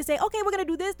overnight. You don't just say, okay, we're going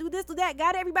to do this, do that.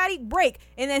 Got it, everybody, break.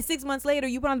 And then 6 months later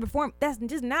you put on the performance. That's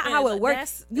just not how it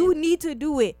works. You need to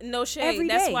do it. No shade. Every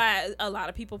that's day. why a lot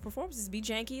of people performances be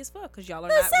janky as fuck. Because y'all are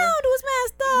the not. The sound was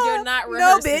messed up. You're not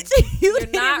rehearsing. No, bitch. You're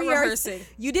not rehearsing.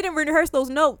 You didn't rehearse those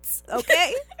notes,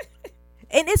 okay?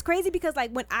 And it's crazy because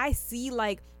like when I see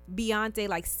like Beyonce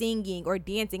like singing or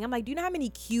dancing, I'm like, do you know how many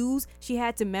cues she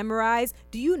had to memorize?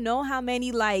 Do you know how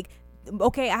many like,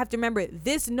 okay, I have to remember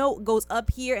this note goes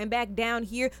up here and back down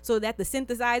here so that the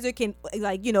synthesizer can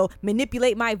like, you know,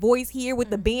 manipulate my voice here with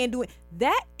the band doing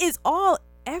that. Is all.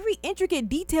 Every intricate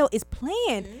detail is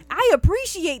planned. Mm-hmm. I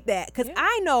appreciate that because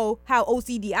I know how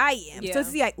OCD I am. So to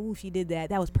see like, ooh, she did that.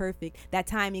 That was perfect. That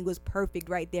timing was perfect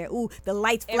right there. Ooh, the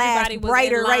lights flashed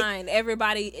brighter. Right.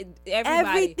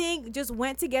 Everything just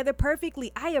went together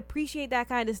perfectly. I appreciate that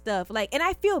kind of stuff. Like, and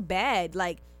I feel bad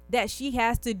like that she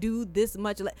has to do this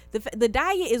much. Like, the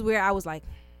diet is where I was like,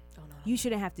 you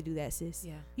shouldn't have to do that, sis.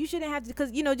 Yeah, you shouldn't have to,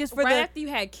 because you know, just for after you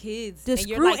had kids, the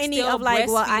scrutiny of like,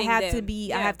 well, I have to be,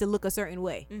 yeah. I have to look a certain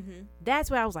way. Mm-hmm.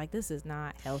 That's where I was like, this is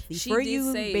not healthy for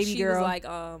you, baby girl. She was like,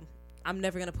 I'm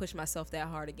never gonna push myself that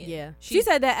hard again. Yeah, she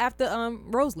said that after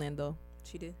Roseland though.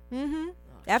 She did. Mm-hmm.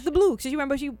 After Blue, because you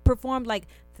remember she performed like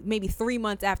maybe 3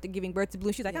 months after giving birth to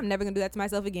Blue. She's like, I'm never gonna do that to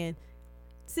myself again.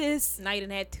 Sis, now you done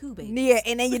had 2 babies. Yeah,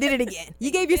 and then you did it again.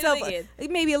 You gave yourself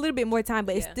maybe a little bit more time,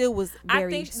 but it still was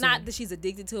very. I think not that she's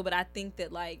addicted to it, but I think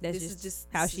that like this is just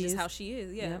how she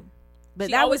is. Yeah, but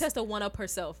she always has to one up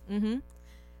herself. Mm-hmm.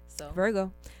 So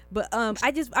Virgo, but I'm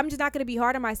just not gonna be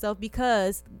hard on myself,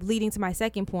 because leading to my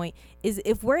second point is,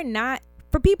 if we're not,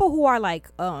 for people who are like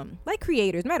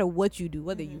creators, no matter what you do,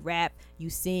 whether you rap, you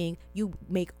sing, you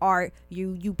make art,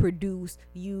 you produce,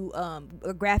 you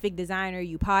a graphic designer,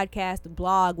 you podcast,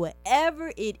 blog,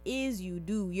 whatever it is you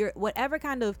do,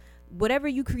 whatever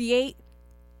you create,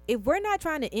 if we're not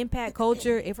trying to impact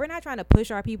culture, if we're not trying to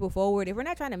push our people forward, if we're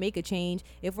not trying to make a change,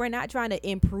 if we're not trying to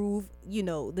improve, you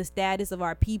know, the status of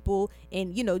our people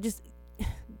and, you know, just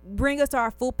bring us to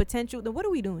our full potential, then what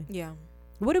are we doing? Yeah.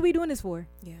 What are we doing this for?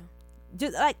 Yeah.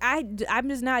 Just like I'm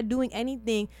just not doing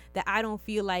anything that I don't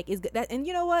feel like is good. And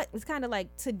you know what? It's kind of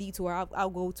like to detour. I'll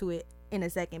go to it in a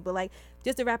second. But like,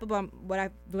 just to wrap up on what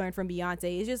I've learned from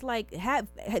Beyonce, it's just like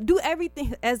do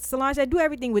everything, as Solange said, do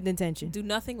everything with intention. Do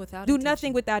nothing without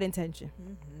intention.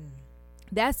 Mm-hmm.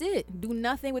 That's it. Do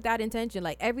nothing without intention.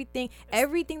 Like everything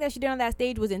that she did on that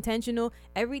stage was intentional.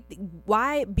 Everything.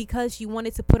 Why? Because she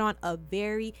wanted to put on a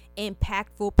very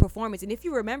impactful performance. And if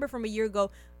you remember from a year ago,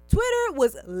 Twitter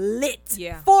was lit.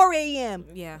 Yeah. 4 a.m.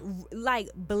 Yeah. Like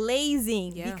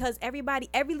blazing. Yeah. Because every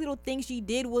little thing she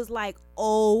did was like,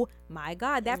 oh my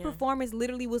God. That performance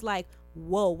literally was like,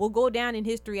 whoa, will go down in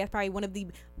history as probably one of the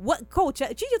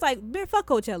Coachella. She's just like, man, fuck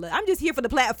Coachella. I'm just here for the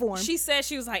platform. She said,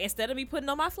 she was like, instead of me putting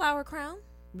on my flower crown,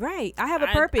 right, I have a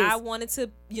purpose. I wanted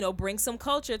to, bring some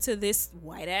culture to this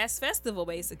white ass festival,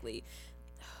 basically.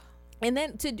 And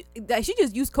then she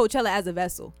just used Coachella as a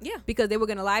vessel. Yeah. Because they were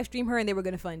going to live stream her and they were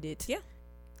going to fund it. Yeah.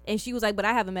 And she was like, but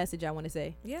I have a message I want to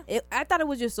say. Yeah. I thought it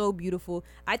was just so beautiful.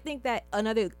 I think that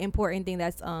another important thing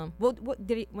that's,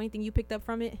 anything you picked up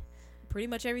from it? Pretty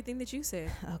much everything that you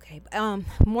said. Okay.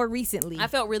 More recently, I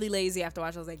felt really lazy after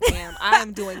watching. I was like, damn, I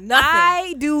am doing nothing.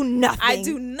 I do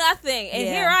nothing. And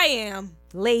here I am.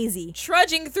 Lazy.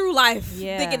 Trudging through life.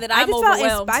 Yeah. Thinking that I'm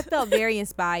overwhelmed. I felt very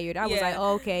inspired. I was like,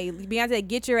 okay, Beyonce,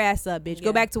 get your ass up, bitch.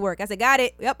 Go back to work. I said, got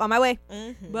it. Yep, on my way.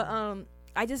 Mm-hmm. But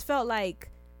I just felt like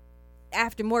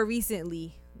after more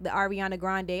recently, the Ariana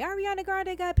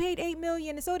Grande got paid $8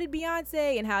 million, and so did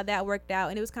Beyonce, and how that worked out.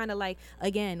 And it was kind of like,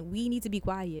 again, we need to be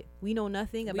quiet. We know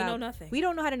nothing about. We know nothing. We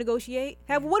don't know how to negotiate.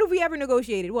 What have we ever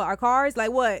negotiated? What, our cars?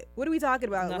 Like what? What are we talking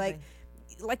about? Nothing.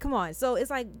 Like come on. So it's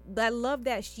like, I love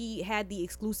that she had the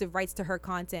exclusive rights to her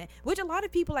content, which a lot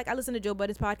of people, like, I listen to Joe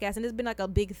Budden's podcast, and it's been like a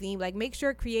big theme, like, make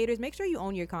sure you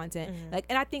own your content. Like,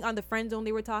 and I think on the Friend Zone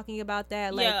they were talking about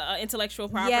that, like, intellectual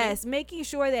property. Yes, making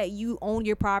sure that you own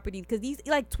your property, because these,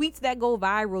 like, tweets that go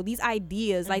viral, these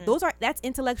ideas, like, that's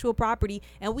intellectual property,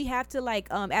 and we have to, like,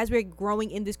 as we're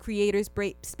growing in this creator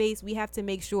space, we have to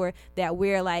make sure that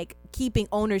we're, like, keeping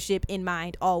ownership in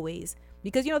mind always.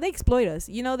 Because, they exploit us.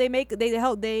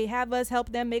 They have us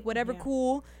help them make whatever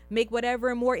cool, make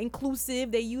whatever more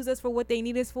inclusive. They use us for what they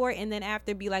need us for. And then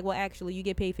after be like, well, actually, you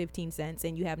get paid 15 cents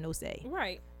and you have no say.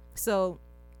 Right. So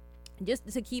just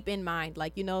to keep in mind,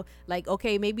 like, like,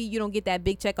 okay, maybe you don't get that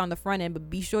big check on the front end, but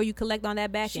be sure you collect on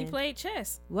that back end. She played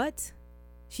chess. What?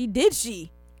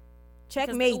 She?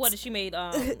 Checkmate. What did she made?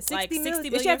 60 like million. 60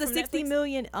 million. She has a from 60 Netflix?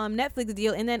 million Netflix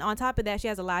deal, and then on top of that, she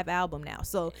has a live album now.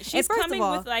 So she's first coming of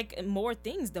all, with like more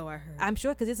things, though. I heard. I'm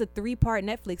sure, because it's a 3-part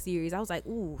Netflix series. I was like,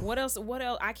 ooh. What else?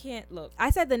 I can't look. I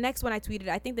said the next one I tweeted.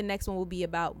 I think the next one will be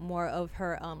about more of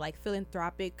her like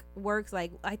philanthropic works.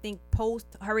 Like, I think post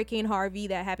Hurricane Harvey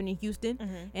that happened in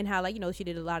Houston, and how, like, she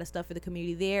did a lot of stuff for the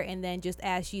community there, and then just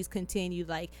as she's continued,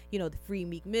 like, the Free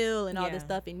Meek Mill and all this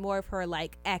stuff, and more of her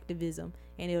like activism.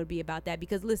 And it'll be about that,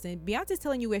 because listen, Beyonce's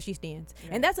telling you where she stands,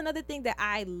 and that's another thing that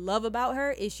I love about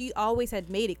her, is she always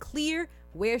had made it clear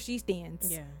where she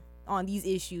stands on these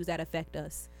issues that affect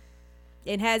us,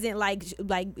 and hasn't like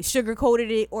sugarcoated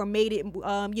it or made it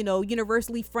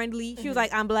universally friendly. She was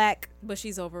like, I'm black, but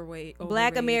she's overweight,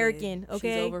 Black American.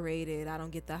 Okay, she's overrated. I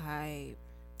don't get the hype.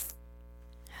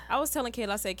 I was telling Kayla,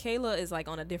 I said, Kayla is like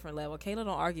on a different level. Kayla don't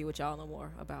argue with y'all no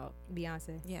more about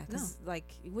Beyonce. Yeah, because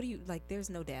like, what do you like? There's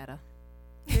no data.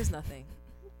 There's nothing.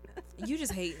 You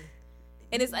just hating,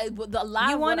 and it's like a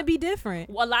lot. You want to be different.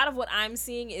 A lot of what I'm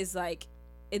seeing is like,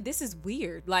 and this is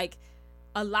weird. Like,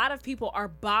 a lot of people are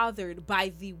bothered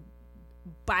by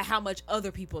how much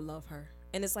other people love her,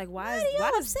 and it's like, why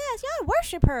obsessed? Y'all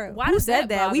worship her. Who said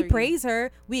that? We praise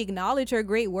her. We acknowledge her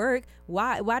great work.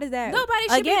 Why does that? Nobody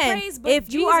should be praised. But if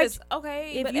Jesus,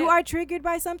 if you are triggered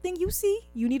by something you see,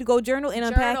 you need to go journal and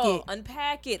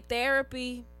unpack it.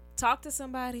 Therapy. Talk to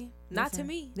somebody. Not to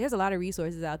me. There's a lot of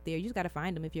resources out there. You just got to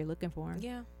find them if you're looking for them.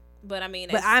 Yeah, but I mean,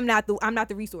 but I'm not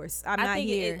the resource. I'm not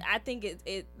here. I think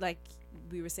it like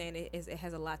we were saying, it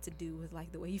has a lot to do with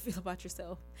like the way you feel about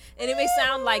yourself, and it may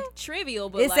sound like trivial,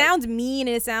 but it sounds mean,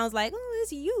 and it sounds like, oh,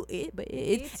 it's you. But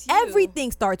it's you.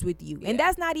 Everything starts with you, and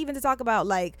that's not even to talk about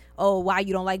like, oh, why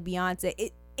you don't like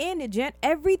Beyonce.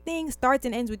 Everything starts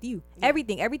and ends with you.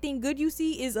 Everything good you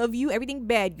see is of you. Everything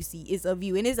bad you see is of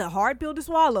you, and it's a hard pill to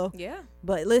swallow. Yeah,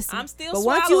 but listen, I'm still. But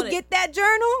once you get that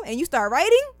journal and you start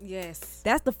writing,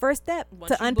 that's the first step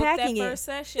to unpacking it. First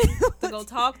session to go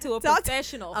talk to a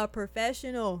professional. A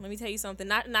professional. Let me tell you something.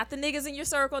 Not the niggas in your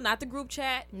circle, not the group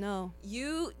chat. No,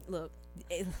 you look.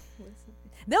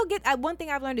 They'll get. One thing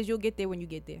I've learned is you'll get there when you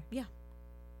get there. Yeah.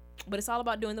 But it's all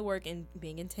about doing the work and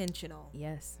being intentional.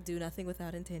 Yes. Do nothing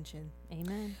without intention.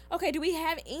 Amen. Okay, do we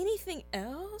have anything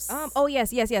else? Oh,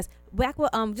 yes. Back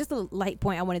with, just a light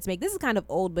point I wanted to make. This is kind of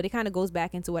old, but it kind of goes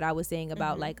back into what I was saying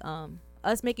about like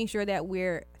us making sure that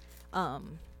we're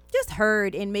just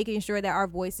heard, and making sure that our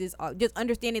voices are, just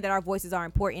understanding that our voices are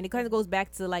important. It kind of goes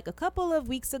back to like a couple of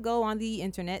weeks ago on the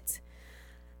internet.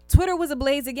 Twitter was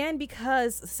ablaze again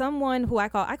because someone who I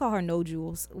call her No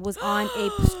Jules was on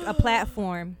a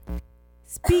platform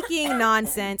speaking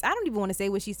nonsense. I don't even want to say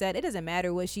what she said. It doesn't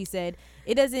matter what she said.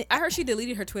 It doesn't. I heard she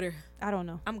deleted her Twitter. I don't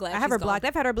know. I'm glad I have her blocked.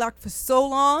 I've had her blocked for so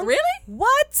long. Really?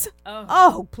 What?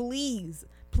 Oh, please.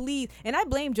 please. And I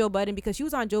blame Joe Budden because she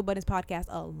was on Joe Budden's podcast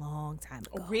a long time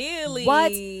ago. Really?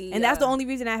 What? And that's the only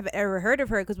reason I have ever heard of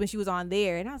her, because when she was on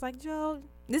there, and I was like, Joe,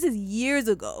 this is years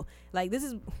ago. Like, this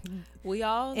is. We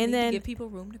all need to give people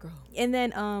room to grow. And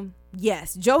then,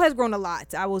 yes, Joe has grown a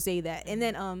lot. I will say that. And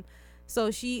then,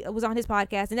 so she was on his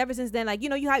podcast, and ever since then, like, you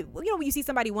know, when you see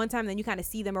somebody one time, then you kind of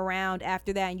see them around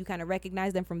after that, and you kind of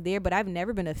recognize them from there. But I've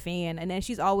never been a fan. And then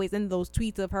she's always in those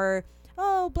tweets of her,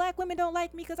 oh, black women don't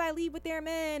like me because I leave with their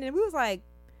men. And we was like,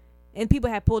 and people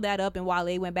had pulled that up, and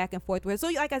Wale went back and forth with it. So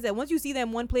like I said, once you see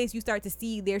them one place, you start to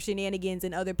see their shenanigans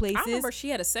in other places. I remember she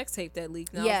had a sex tape that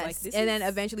leaked. And yes, I was like, then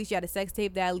eventually she had a sex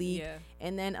tape that leaked. Yeah.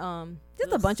 And then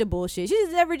just a bunch of bullshit.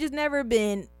 She's never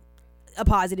been a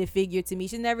positive figure to me.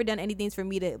 She's never done anything for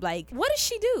me to like. What does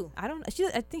she do? I don't know.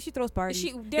 I think she throws parties.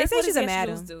 They say she's a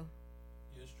madam. madam.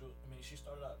 I mean, she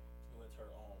started out with her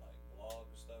own like blog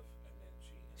and stuff, and then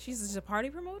she's just a party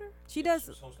promoter. She does. She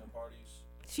was hosting parties.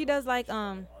 She does like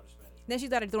Then she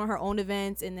started throwing her own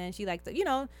events, and then she like you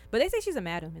know. But they say she's a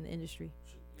madam in the industry.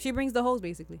 She brings the hoes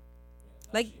basically.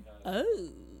 Yeah, like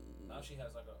now she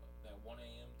has like that 1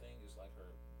 a.m. thing is like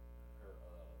her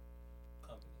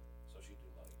company. So she do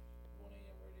like 1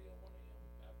 a.m. radio, 1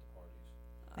 a.m. after parties.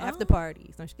 After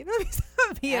parties. No, she kidding. Let me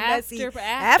stop being messy.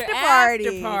 After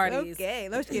parties. Okay,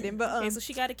 no, she kidding. But okay, so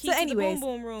she got to keep the boom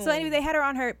boom room. So anyway, they had her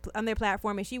on their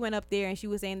platform, and she went up there and she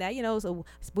was saying that, you know, so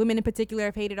women in particular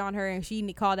have hated on her, and she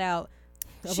called out.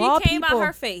 She came out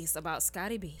her face about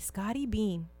Scotty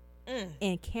Beam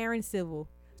and Karen Civil,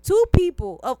 2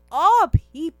 people of all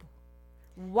people.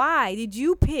 Why did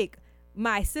you pick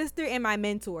my sister and my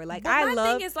mentor? Like, but my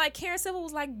thing is, like, Karen Civil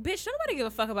was like, bitch, nobody give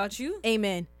a fuck about you.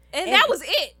 Amen. And that was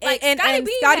it. Like, and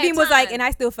Scotty Beam was like, and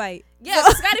I still fight. Yeah,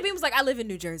 so, Scotty Beam was like, I live in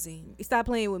New Jersey. Stop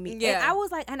playing with me. Yeah. And I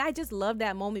was like, and I just love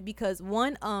that moment because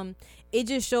one, it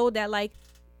just showed that, like,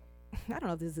 I don't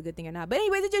know if this is a good thing or not, but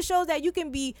anyways, it just shows that you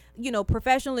can be, you know,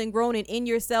 professional and grown and in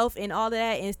yourself and all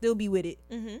that and still be with it.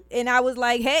 Mm-hmm. And I was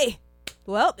like, hey,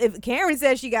 well, if Karen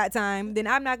says she got time, then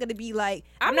I'm not going to be like,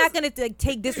 I'm not going to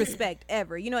take disrespect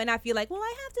ever, you know, and I feel like, well,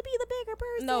 I have to be the bigger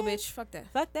person. No, bitch,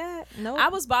 fuck that. No. I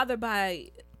was bothered by,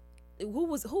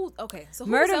 okay, so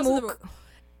who Murder was else in the Mook. room?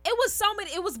 It was so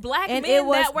many, it was black and men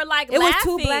that were like laughing. It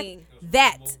was 2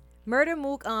 black, Murder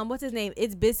Mook, what's his name?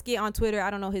 It's Biscuit on Twitter. I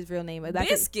don't know his real name.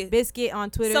 Biscuit on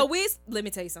Twitter. So let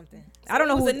me tell you something. I don't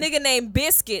know who. It was a nigga named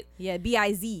Biscuit. Yeah,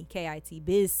 Bizkit.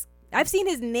 Biz. I've seen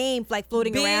his name like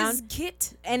floating around.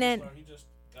 Biscuit. And then he just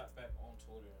got back on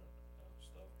Twitter and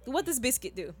stuff. What does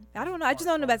Biscuit do? I don't know. I just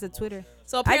don't know about the Twitter.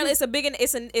 So apparently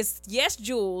it's Yes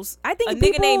Jules. I think a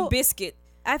nigga named Biscuit.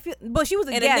 I feel, but she was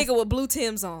a guest. And a nigga with blue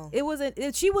Timbs on.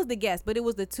 She was the guest, but it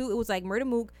was the 2. It was like Murder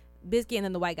Mook, Biscuit, and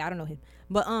then the white guy. I don't know him.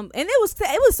 But and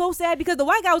it was so sad because the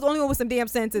white guy was the only one with some damn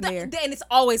sense in there. And it's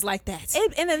always like that.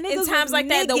 And the niggas in times like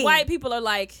that, the white people are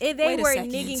like, they were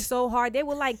nigging so hard. They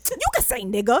were like, you can say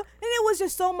nigga, and it was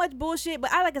just so much bullshit.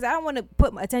 But I don't want to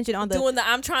put my attention on doing the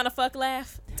I'm trying to fuck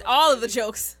laugh. All of the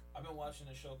jokes. I've been watching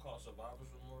a show called Survivor's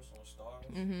Remorse on Stars,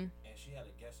 and she had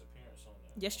a guest appearance on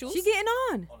there. Yes, Jules. She getting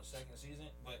on the 2nd season,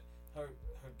 but her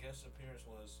guest appearance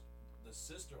was the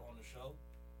sister on the show.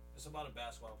 It's about a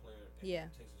basketball player. Yeah.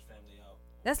 Takes his family out.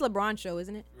 That's LeBron's show,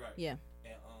 isn't it? Right. Yeah.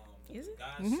 And is it?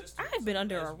 Guy's sister I've been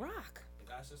under a rock.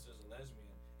 The guy's sister is a lesbian,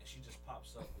 and she just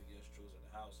pops up with Yes Jules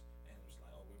at the house, and it was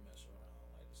like, oh, we're messing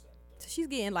around, like this, that, and the third. So she's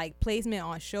getting like placement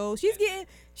on shows.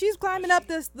 She's climbing up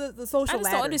the social ladder. I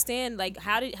just don't understand like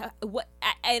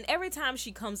and every time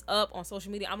she comes up on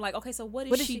social media, I'm like, okay, so what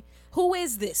is she? Who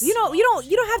is this? You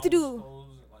don't have to do.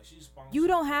 You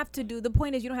don't have to do. The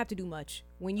point is, you don't have to do much.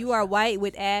 When you are white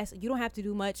with ass, you don't have to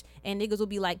do much, and niggas will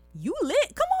be like, "You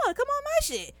lit? Come on my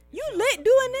shit. You lit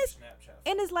doing this?"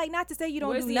 And it's like, not to say you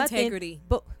don't do nothing, integrity?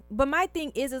 But my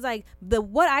thing is like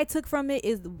what I took from it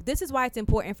is this is why it's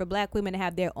important for black women to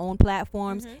have their own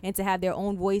platforms and to have their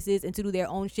own voices and to do their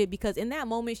own shit, because in that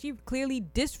moment she clearly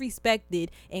disrespected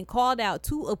and called out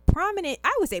 2 prominent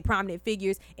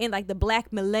figures in like the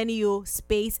black millennial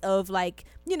space of like,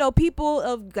 you know, people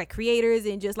of like creators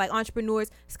and just like entrepreneurs.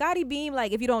 Scotty Beam,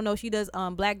 like if you don't know, she does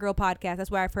Black Girl podcast.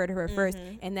 That's where I've heard of her first,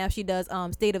 and now she does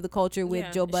State of the Culture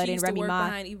with Joe Budden and Remy Ma.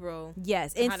 Behind Ebro.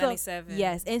 Yes, and so 97.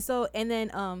 yes, and so and then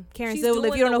Karen Civil.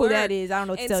 If you don't know who that is, I don't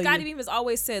know what to tell you. And Scotty Beam has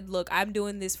always said, "Look, I'm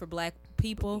doing this for black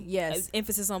people. Yes,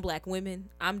 emphasis on black women.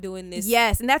 I'm doing this.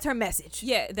 Yes, and that's her message.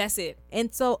 Yeah, that's it.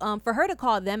 And so for her to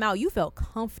call them out, you felt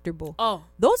comfortable. Oh,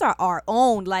 those are our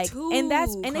own. Like, too and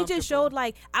it just showed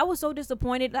like I was so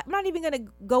disappointed. I'm not even gonna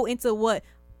go into what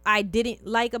I didn't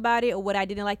like about it or what I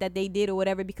didn't like that they did or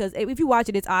whatever, because if you watch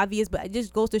it, it's obvious, but it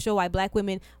just goes to show why black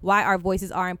women, why our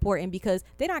voices are important, because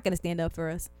they're not gonna stand up for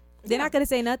us. They're not gonna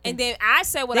say nothing. And then I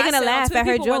said what They're I gonna said on laugh Twitter. at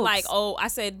her People were jokes. like, "Oh, I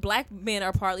said black men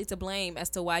are partly to blame as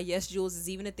to why Yes Jules is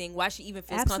even a thing. Why she even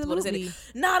feels comfortable to say Absolutely.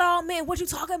 it. Not all men. What you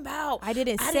talking about? I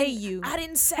didn't say you. I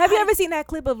didn't say. Have you ever seen that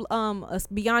clip of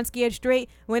Beyond Scared Straight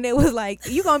when it was like,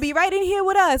 you gonna be right in here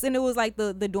with us, and it was like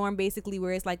the dorm basically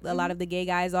where it's like a lot of the gay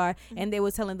guys are, and they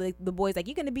was telling the boys like,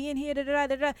 you gonna be in here, da, da, da,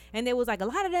 da, da. And there was like a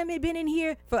lot of them had been in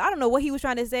here for I don't know what he was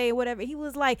trying to say or whatever. He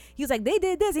was like they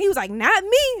did this, and he was like, not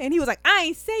me, and he was like, I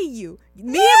ain't say you.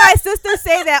 Me and my sister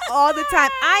say that all the time.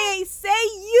 I ain't say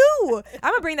you.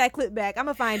 I'm gonna bring that clip back. I'm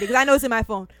gonna find it because I know it's in my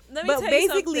phone. Let me But tell you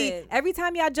basically, something. every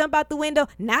time y'all jump out the window,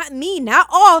 not me, not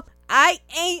all. I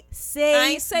ain't say I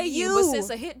ain't say you. But since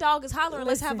a hit dog is hollering,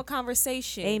 let's have Listen. a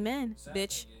conversation. Amen. Sad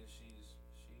Bitch. thing is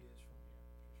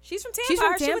She's from Tampa. She's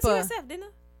from She went to Tampa. USF, didn't her?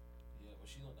 Yeah, but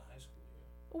she went to high school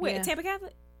here. Wait, Yeah. Tampa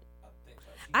Catholic? I think so.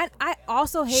 She's I from I Canada.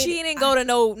 also hate. She didn't go to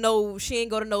no. She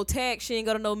ain't go to no Tech. She ain't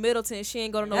go to no Middleton. She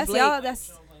ain't go to no That's Blake. y'all.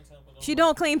 She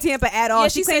don't claim Tampa at all. Yeah,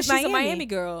 she she said claims she's Miami. a Miami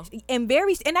girl. And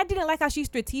I didn't like how she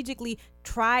strategically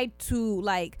tried to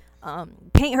like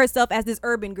paint herself as this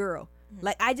urban girl.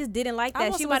 Like I just didn't like that. I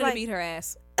want She was somebody like, to beat her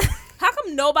ass. How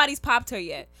come nobody's popped her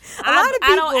yet? A lot of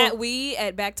I don't. people- We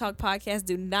at Back Talk Podcast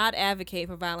do not advocate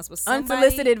for violence, but somebody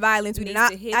unsolicited violence. We do needs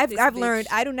not. to hit I've this learned.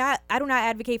 bitch. I do not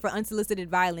advocate for unsolicited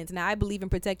violence. Now I believe in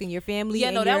protecting your family. Yeah,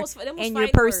 and no, your, that was them was and your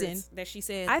fighting person. words that she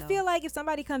said. I though. feel like if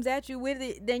somebody comes at you with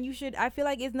it, then you should. I feel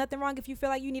like it's nothing wrong if you feel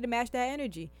like you need to match that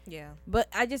energy. yeah. But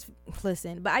I just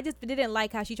listen. But I just didn't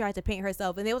like how she tried to paint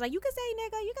herself, and they was like, "You can say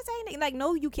nigga, you can say nigga." Like,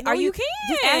 no, you can't. No, you Just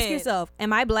ask can't. yourself,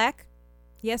 "Am I black?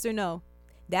 Yes or no?"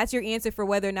 That's your answer for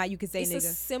whether or not you can say It's a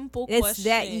nigga. simple It's question.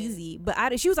 that easy.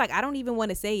 But she was like, I don't even want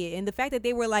to say it, and the fact that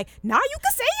they were like, "Nah, you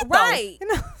can say it, though." Right. And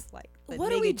I was like, the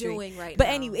What are we bigotry. doing right But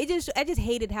now? anyway, I just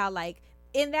hated how like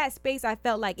in that space I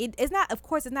felt like it's not. Of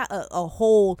course, it's not a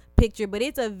whole picture, but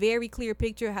it's a very clear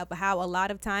picture of how a lot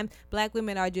of times black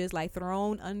women are just like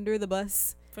thrown under the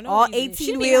bus. For no all reason. 18 She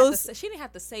didn't even have wheels. to say- She didn't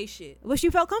have to say shit. Well, she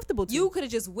felt comfortable to. You could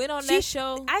have just went on She- that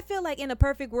show. I feel like in a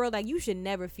perfect world, like you should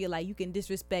never feel like you can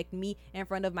disrespect me in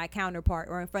front of my counterpart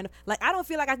or in front of like I don't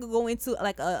feel like I could go into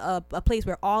like a place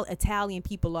where all Italian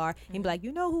people are and be like,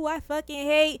 you know who I fucking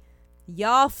hate?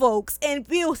 Y'all folks, and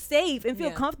feel safe and feel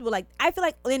Yeah. comfortable. Like I feel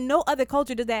like in no other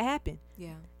culture does that happen.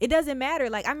 Yeah. It doesn't matter.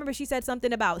 Like I remember she said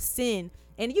something about Sin.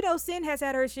 And you know, Sin has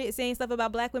had her shit saying stuff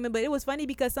about black women, but it was funny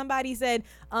because somebody said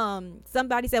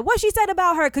what she said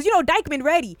about her, because you know Dykeman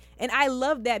ready, and I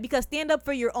love that because stand up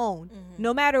for your own,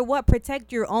 no matter what,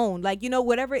 protect your own. Like you know,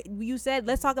 whatever you said,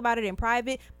 let's talk about it in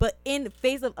private, but in the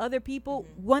face of other people,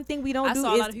 one thing we don't I do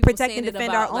saw a lot of is people protect and saying it defend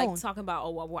about, our own. like talking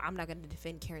about, well, I'm not going to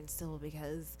defend Karen Still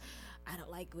because I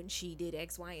don't like when she did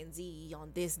X, Y, and Z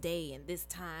on this day and this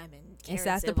time, and Karen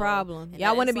That's the Civil, problem. and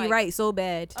Y'all that want to is be like, right so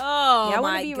bad. Oh, Y'all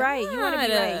want to be right. You want to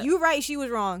be right. You right. She was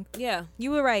wrong. Yeah,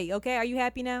 You were right. Okay. Are you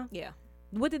happy now? yeah.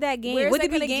 What did that gain? Where's What that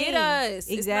did we gonna gain? get us? It's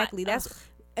Exactly. not- That's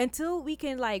until we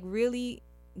can like really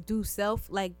do self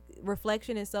like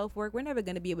reflection and self work. We're never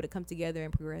gonna be able to come together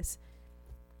and progress.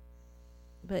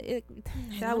 But And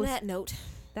that on was that note,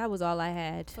 that was all I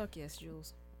had. fuck yes,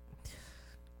 Jules.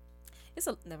 It's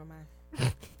a never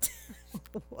mind.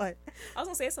 What? I was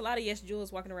gonna say it's a lot of yes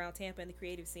Jules walking around Tampa in the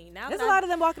creative scene. Now There's that a lot of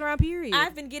them walking around. Period.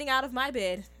 I've been getting out of my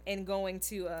bed and going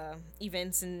to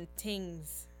events and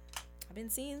things. I've been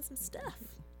seeing some stuff,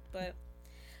 but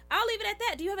I'll leave it at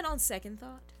that. Do you have an on second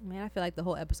thought? Man, I feel like the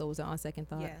whole episode was on second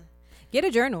thought. Yeah, Get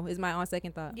a journal is my on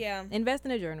second thought. yeah, Invest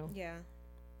in a journal. yeah.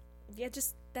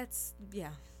 Just that's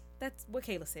what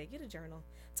Kayla said. Get a journal.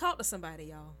 Talk to somebody,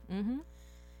 y'all. Mm-hmm.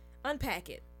 Unpack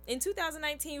it. In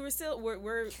 2019,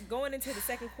 we're going into the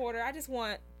second quarter. I just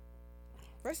want.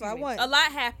 First Excuse me, a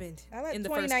lot happened I let in the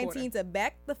first 2019 to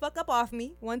back the fuck up off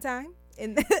me one time.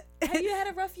 And quarter. Have you had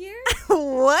a rough year?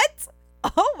 what?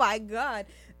 Oh my god.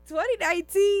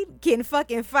 2019 can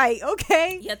fucking fight,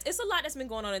 okay? Yeah, it's a lot that's been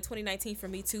going on in 2019 for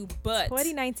me too, but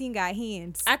 2019 got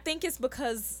hands. I think it's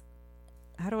because,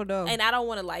 I don't know. and I don't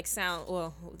want to like sound,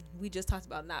 well, we just talked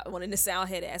about not wanting to sound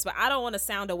head ass, but I don't want to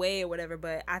sound away or whatever,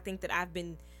 but I think that I've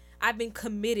been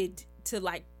committed to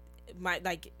like my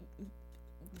like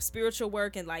spiritual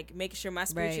work and like making sure my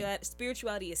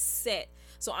spirituality is set.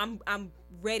 So I'm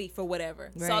ready for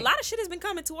whatever. So a Right. lot of shit has been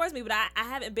coming towards me, but I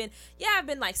haven't been. Yeah, I've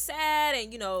been like sad,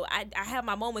 and you know I have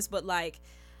my moments, but like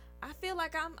I feel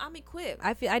like I'm equipped.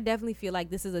 I definitely feel like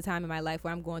this is a time in my life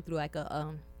where I'm going through like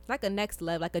a next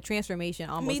level, like a transformation,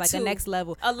 almost Me like too. a next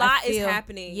level. A lot I is feel-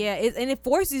 happening. Yeah, and it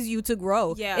forces you to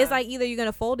grow. Yeah. It's like either you're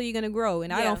gonna fold or you're gonna grow,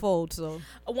 and I Yeah. don't fold. So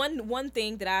One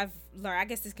thing that I've learned, I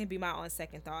guess this can be my on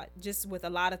second thought, just with a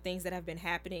lot of things that have been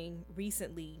happening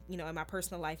recently, you know, in my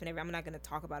personal life and everything. I'm not going to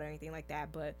talk about anything like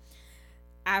that, but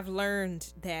I've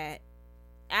learned that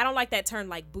I don't like that term,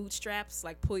 like bootstraps,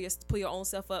 like pull your own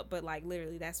self up, but like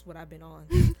literally that's what I've been on.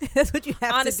 That's what you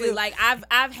have Honestly, to do. like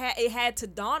I've had to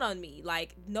dawn on me,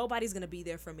 like nobody's gonna be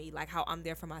there for me like how I'm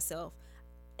there for myself.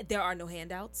 There are no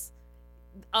handouts.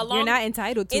 You're not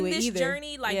entitled to in it this either.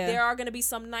 journey, like there are gonna be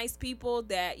some nice people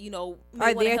that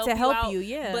are there to help out, you.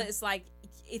 Yeah, but it's like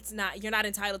you're not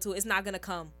entitled to it. It's not gonna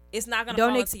come. It's not gonna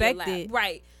don't fall expect into your lap. it.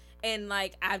 Right. And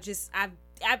like I've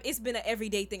it's been an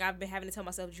everyday thing. I've been having to tell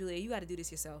myself, Julia, you got to do this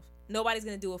yourself. Nobody's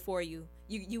gonna do it for you.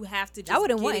 You have to. Just I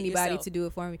wouldn't get want it anybody yourself. to do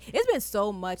it for me. It's been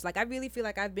so much. Like I really feel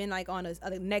like I've been like on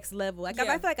a next level. Like I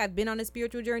feel like I've been on a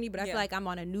spiritual journey, but I feel like I'm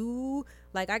on a new.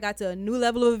 Like I got to a new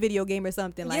level of a video game or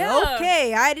something. Like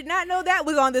okay, I did not know that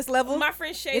was on this level. My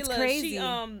friend Shayla, it's crazy. she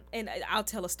and I'll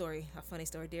tell a funny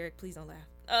story. Derek, please don't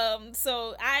laugh.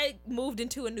 So I moved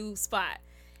into a new spot,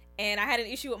 and I had an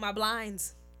issue with my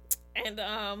blinds, and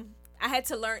I had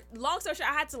to learn. Long story short,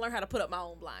 I had to learn how to put up my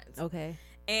own blinds. Okay.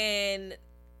 And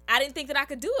I didn't think that I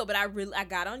could do it, but I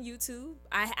got on YouTube.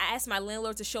 I asked my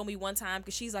landlord to show me one time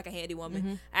because she's like a handy woman.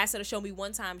 Mm-hmm. I asked her to show me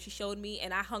one time. She showed me,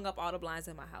 and I hung up all the blinds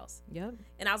in my house. Yep.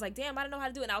 And I was like, damn, I didn't know how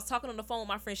to do it. And I was talking on the phone with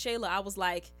my friend Shayla. I was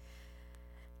like,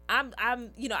 I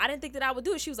didn't think that I would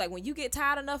do it. She was like, when you get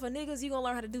tired enough of niggas, you're going to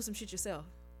learn how to do some shit yourself.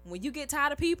 When you get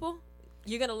tired of people,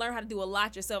 you're going to learn how to do a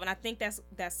lot yourself. And I think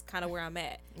that's kind of where I'm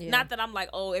at. Yeah. Not that I'm like,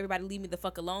 oh, everybody leave me the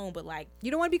fuck alone, but like, you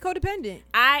don't want to be codependent.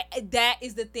 That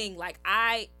is the thing. Like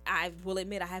I will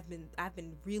admit I've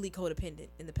been really codependent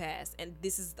in the past, and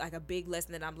this is like a big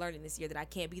lesson that I'm learning this year, that I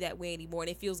can't be that way anymore. And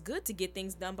it feels good to get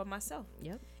things done by myself.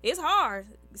 Yep. It's hard.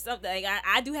 Something like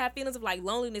I do have feelings of like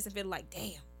loneliness and feel like,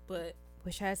 damn, but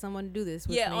wish I had someone to do this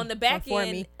with me. On the back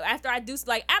end, me. after I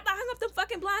hung up them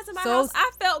fucking blinds in my house,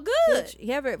 I felt good. Bitch,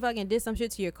 you ever fucking did some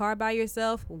shit to your car by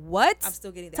yourself? What? I'm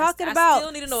still getting that. Talking I about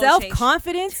still need an oil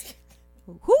self-confidence?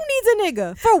 Who needs a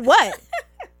nigga? For what?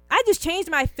 I just changed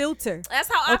my filter. That's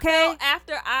how I felt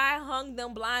after I hung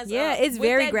them blinds up. Yeah, it's with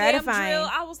very that gratifying. Damn drill,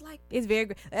 I was like, it's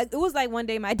very. It was like one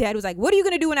day my dad was like, "What are you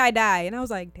gonna do when I die?" And I was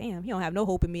like, "Damn, he don't have no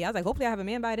hope in me." I was like, "Hopefully, I have a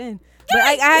man by then." But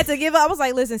I had to give up. I was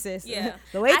like, "Listen, sis. Yeah,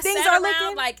 the way things are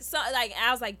looking,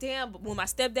 I was like, damn. But when my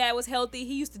stepdad was healthy,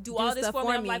 he used to do all this for me.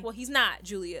 I'm like, well, he's not,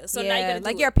 Julia. So now you gotta do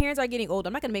like it. Your parents are getting old.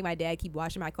 I'm not gonna make my dad keep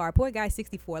washing my car. Poor guy's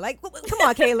 64. Like, come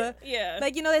on, Kayla. Yeah.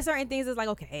 Like, there's certain things that's like,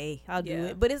 okay, I'll do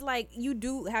it. But it's like you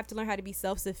do have to learn how to be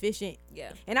self-sufficient.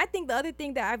 Yeah. And I think the other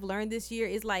thing that I've learned this year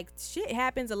is like shit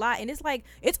happens a lot, and it's like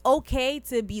it's okay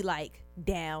to be like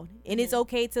down, and it's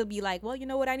okay to be like, well, you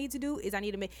know what I need to do is I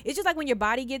need to make. It's just like when your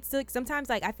body gets sick. Sometimes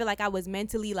like I feel like I was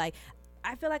mentally like.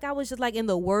 I feel like I was just like in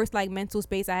the worst like mental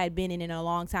space I had been in a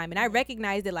long time, and I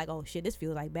recognized it like, oh shit, this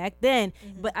feels like back then.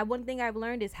 But one thing I've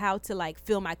learned is how to like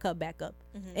fill my cup back up,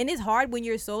 and it's hard when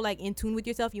you're so like in tune with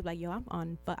yourself. You're like, yo,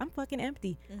 I'm fucking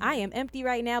empty. I am empty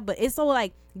right now, but it's so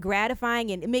like gratifying,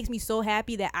 and it makes me so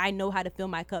happy that I know how to fill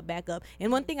my cup back up.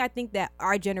 And one thing I think that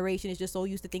our generation is just so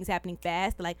used to things happening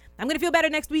fast, like I'm gonna feel better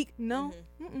next week. No,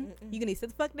 you're gonna sit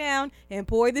the fuck down and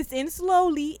pour this in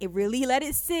slowly and really let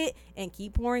it sit and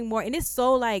keep pouring more. And it's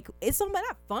so like it's so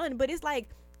not fun, but it's like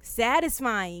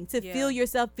satisfying to feel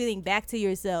yourself feeling back to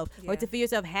yourself, or to feel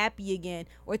yourself happy again,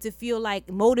 or to feel like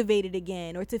motivated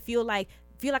again, or to feel like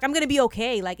I'm gonna be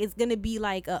okay. Like it's gonna be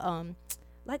like a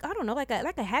like I don't know, like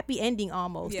a happy ending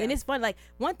almost. And it's fun. Like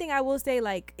one thing I will say,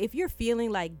 like if you're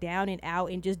feeling like down and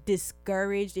out and just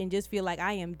discouraged and just feel like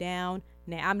I am down.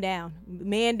 Now I'm down,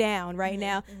 man down right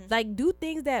now. Like do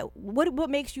things that what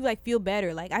makes you like feel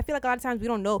better. Like I feel like a lot of times we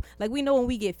don't know. Like we know when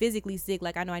we get physically sick.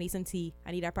 Like I know I need some tea.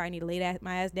 I probably need to lay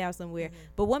my ass down somewhere.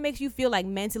 But what makes you feel like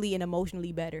mentally and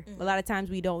emotionally better? A lot of times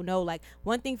we don't know. Like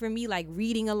one thing for me, like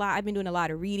reading a lot. I've been doing a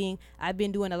lot of reading. I've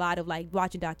been doing a lot of like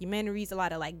watching documentaries. A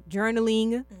lot of like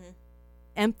journaling.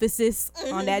 Emphasis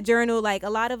on that journal. Like a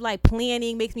lot of like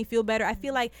planning makes me feel better. I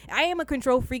feel like I am a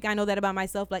control freak. I know that about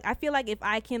myself. Like I feel like if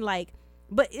I can like.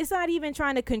 But it's not even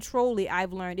trying to control it,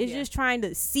 I've learned. It's just trying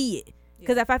to see it.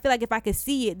 Because if I feel like if I could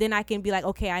see it, then I can be like,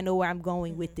 okay, I know where I'm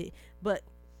going with it. But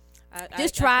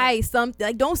just try something.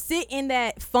 Like, don't sit in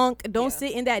that funk. Don't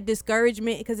sit in that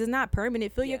discouragement, because it's not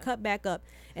permanent. Fill your cup back up.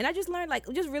 And I just learned, like,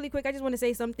 just really quick, I just want to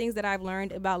say some things that I've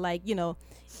learned about, like,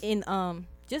 in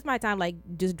just my time, like,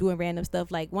 just doing random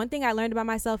stuff. Like, one thing I learned about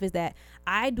myself is that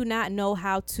I do not know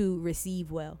how to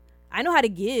receive well. I know how to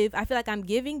give. I feel like I'm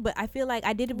giving, but I feel like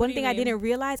I did one thing I didn't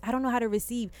realize. I don't know how to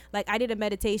receive. Like I did a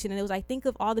meditation, and it was like, think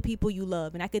of all the people you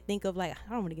love. And I could think of like,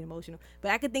 I don't want to get emotional,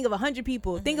 but I could think of 100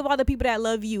 people. Think of all the people that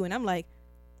love you. And I'm like,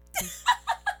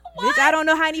 bitch, I don't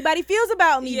know how anybody feels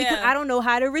about me because I don't know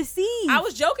how to receive. I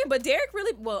was joking, but Derek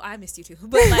really, well, I missed you too.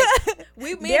 But like,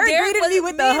 Derek greeted me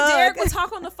with a hug. Derek would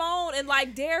talk on the phone, and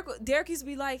like Derek used to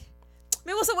be like,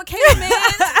 Man, what's up with Caleb, man?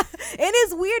 And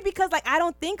it's weird because like I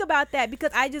don't think about that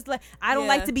because I just like I don't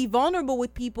like to be vulnerable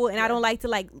with people and I don't like to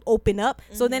like open up.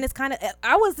 So then it's kind of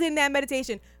I was in that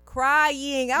meditation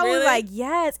crying. I was like,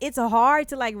 yes, it's hard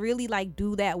to like really like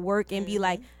do that work and be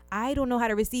like, I don't know how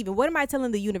to receive. And what am I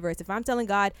telling the universe? If I'm telling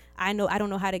God, I don't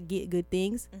know how to get good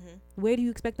things, where do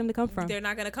you expect them to come from? They're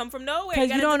not gonna come from nowhere.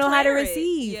 Because you don't know how to declare it.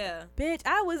 receive. Yeah. Bitch,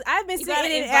 I've been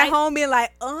sitting at home being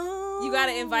like, oh. You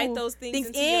gotta invite those things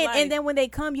into your life. And then when they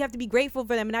come, you have to be grateful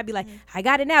for them. And I'd be like, I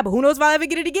got it now, but who knows if I'll ever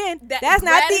get it again. That's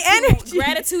not the energy.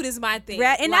 Gratitude is my thing.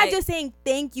 And not just saying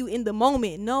thank you in the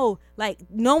moment. No, like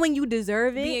knowing you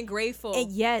deserve it. Being grateful.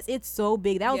 And yes, it's so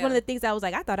big. That was one of the things I was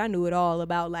like, I thought I knew it all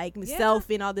about like myself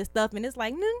and all this stuff. And it's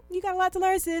like, you got a lot to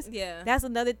learn, sis. Yeah. That's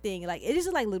another thing. Like it's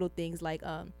just like little things like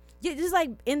just like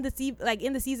in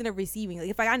the season of receiving. Like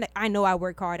if I know I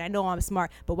work hard, I know I'm smart,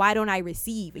 but why don't I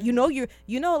receive? You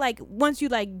know like once you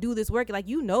like do this work, like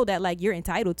you know that like you're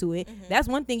entitled to it. That's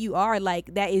one thing you are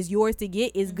like that is yours to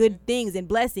get is good things and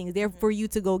blessings. They're for you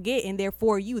to go get and they're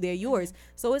for you. They're yours.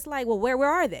 So it's like, well, where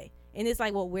are they? And it's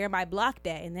like, well, where am I blocked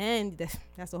at? And then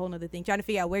that's a whole nother thing. Trying to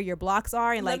figure out where your blocks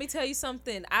are. And let like, me tell you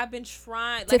something. I've been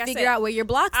trying to figure out where your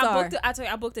blocks are.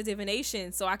 I booked a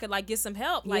divination so I could like get some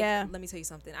help. Like, let me tell you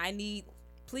something. I need,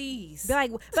 please. Be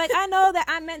like I know that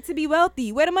I'm meant to be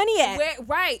wealthy. Where the money at?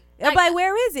 Right. I'm like,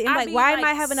 where is it? I'm like, why am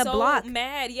I having a block?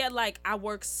 Mad. Yeah, like I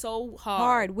work so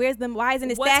hard. Why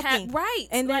isn't it stacking? Right.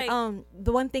 And then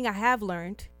the one thing I have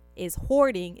learned is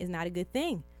hoarding is not a good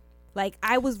thing. Like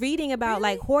I was reading about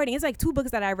like hoarding. It's like 2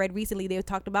 books that I read recently. They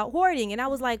talked about hoarding, and I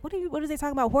was like, what is they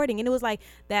talking about hoarding? And it was like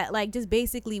that, like just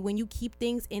basically when you keep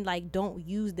things and like don't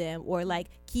use them or like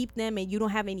keep them and you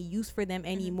don't have any use for them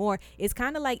anymore. It's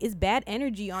kind of like it's bad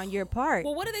energy on your part.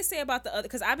 Well, what do they say about the other?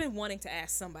 Because I've been wanting to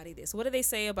ask somebody this. What do they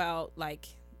say about like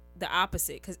the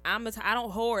opposite? Because I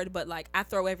don't hoard, but like I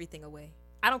throw everything away.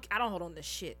 I don't hold on to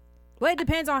shit. Well, it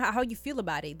depends on how you feel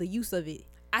about it, the use of it.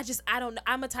 I don't know.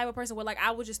 I'm a type of person where like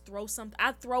I would just throw something.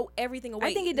 I throw everything away.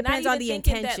 I think it depends on the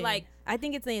intention. I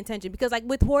think it's the intention because like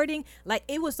with hoarding, like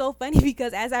it was so funny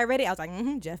because as I read it, I was like,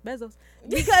 Jeff Bezos.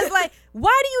 Because like,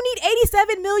 why do you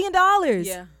need $87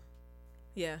 million?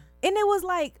 Yeah. And it was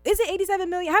like, is it 87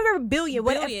 million? However, billion,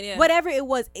 whatever it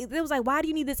was. It was like, why do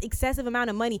you need this excessive amount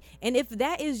of money? And if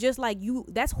that is just like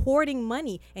that's hoarding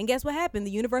money. And guess what happened?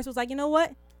 The universe was like, you know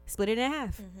what? Split it in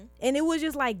half. And it was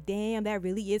just like, damn, that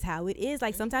really is how it is.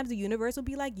 Like sometimes the universe will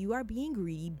be like, you are being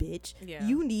greedy, bitch.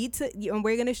 You need to, and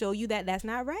we're gonna show you that that's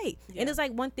not right. And it's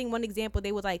like one example,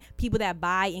 they was like people that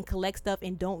buy and collect stuff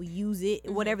and don't use it,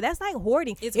 whatever. That's like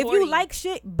hoarding. If you like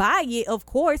shit, buy it, of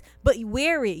course, but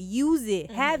wear it, use it,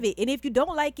 have it. And if you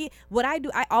don't like it, what I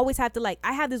do, I always have to like,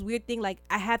 I have this weird thing, like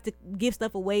I have to give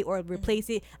stuff away or replace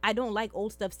it. I don't like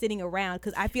old stuff sitting around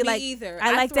because I feel like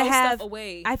I like to have stuff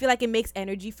away. I feel like it makes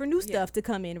energy for new stuff to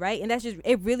come in, right? And that's just,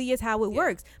 it really is how it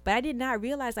works. But I did not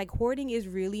realize like hoarding is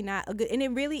really not a good, and it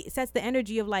really sets the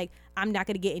energy of like, I'm not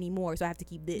gonna get any more, so I have to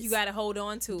keep this. You gotta hold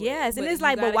on to it. Yes, and it's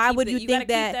like, but why would you think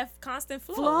that? Keep that constant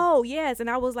flow. Yes, and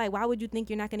I was like, why would you think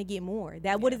you're not gonna get more?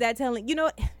 What is that telling? You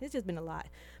know, it's just been a lot.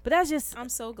 But that's just, I'm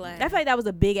so glad. I feel like that was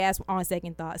a big ass on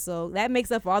second thought. So that makes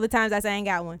up for all the times I say I ain't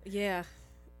got one. Yeah.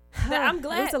 I'm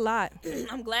glad. It's a lot.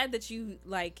 I'm glad that you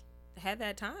like had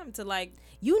that time to like.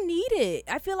 You need it.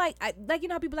 I feel like you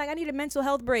know how people like, I need a mental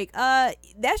health break. That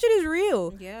shit is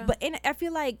real. Yeah. But I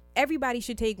feel like everybody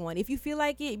should take one. If you feel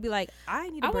like it, be like, I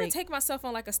need a break. I want to take myself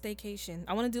on like a staycation.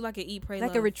 I want to do like an eat, pray, like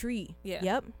love. a retreat. Yeah.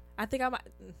 Yep. I think I might.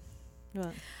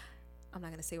 What? I'm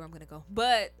not gonna say where I'm gonna go,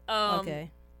 but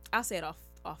okay. I'll say it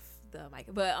off the mic.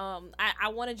 But I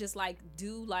want to just like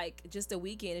do like just a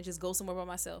weekend and just go somewhere by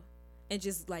myself. And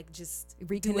just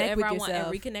reconnect with yourself.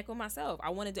 And reconnect with myself. I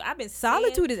want to do. I've been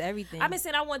solitude is everything. I've been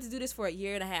saying I wanted to do this for a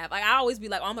year and a half. Like I always be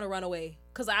like, oh, I'm gonna run away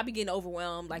because I be getting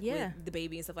overwhelmed like with the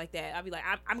baby and stuff like that. I'll be like,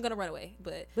 I'm gonna run away,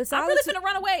 but I'm really gonna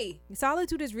run away.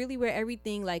 Solitude is really where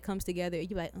everything like comes together.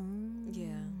 You're like, yeah,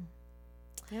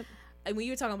 yep. And when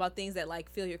you were talking about things that like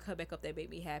fill your cup back up that made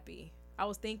me happy, I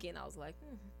was like,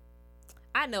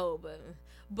 I know,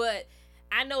 but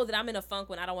I know that I'm in a funk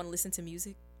when I don't want to listen to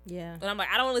music. Yeah. And I'm like,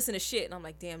 I don't want to listen to shit. And I'm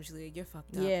like, damn, Julia, you're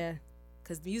fucked up. Yeah.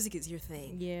 Because music is your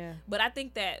thing. Yeah. But I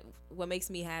think that what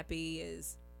makes me happy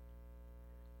is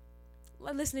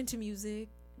listening to music,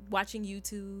 watching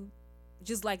YouTube,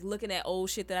 just like looking at old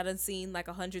shit that I done seen like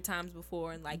 100 times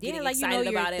before and like getting excited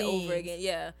about it over again.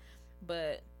 Yeah.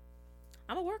 But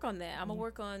I'm going to work on that. I'm going to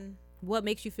work on what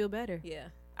makes you feel better. Yeah.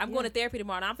 I'm going to therapy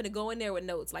tomorrow and I'm going to go in there with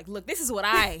notes. Like, look, this is what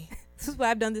this is what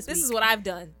I've done this week. This is what I've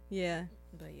done. Yeah.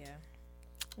 But yeah.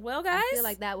 Well, guys, I feel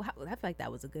like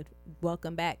that was a good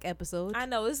welcome back episode. I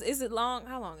know. Is it long?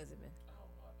 How long has it been?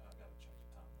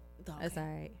 That's all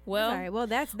right. Well, all right. Well,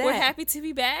 that's that. We're happy to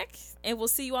be back, and we'll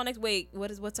see you all next. Wait,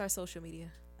 what's our social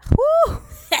media? Woo.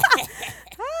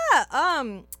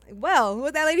 Well,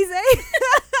 what that lady say?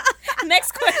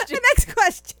 Next question. Next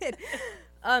question.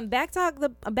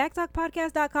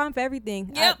 Backtalkpodcast.com for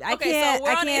everything. Yep. I okay, can't, so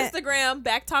we're I on can't, Instagram,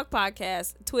 Backtalk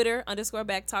Podcast, Twitter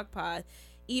 _BacktalkPod,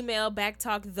 email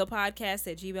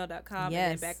backtalkthepodcast@gmail.com,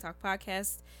 Yes. and then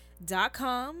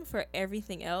backtalkpodcast.com for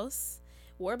everything else.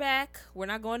 We're back. We're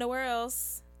not going nowhere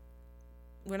else.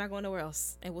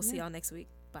 And we'll see y'all next week.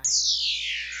 Bye.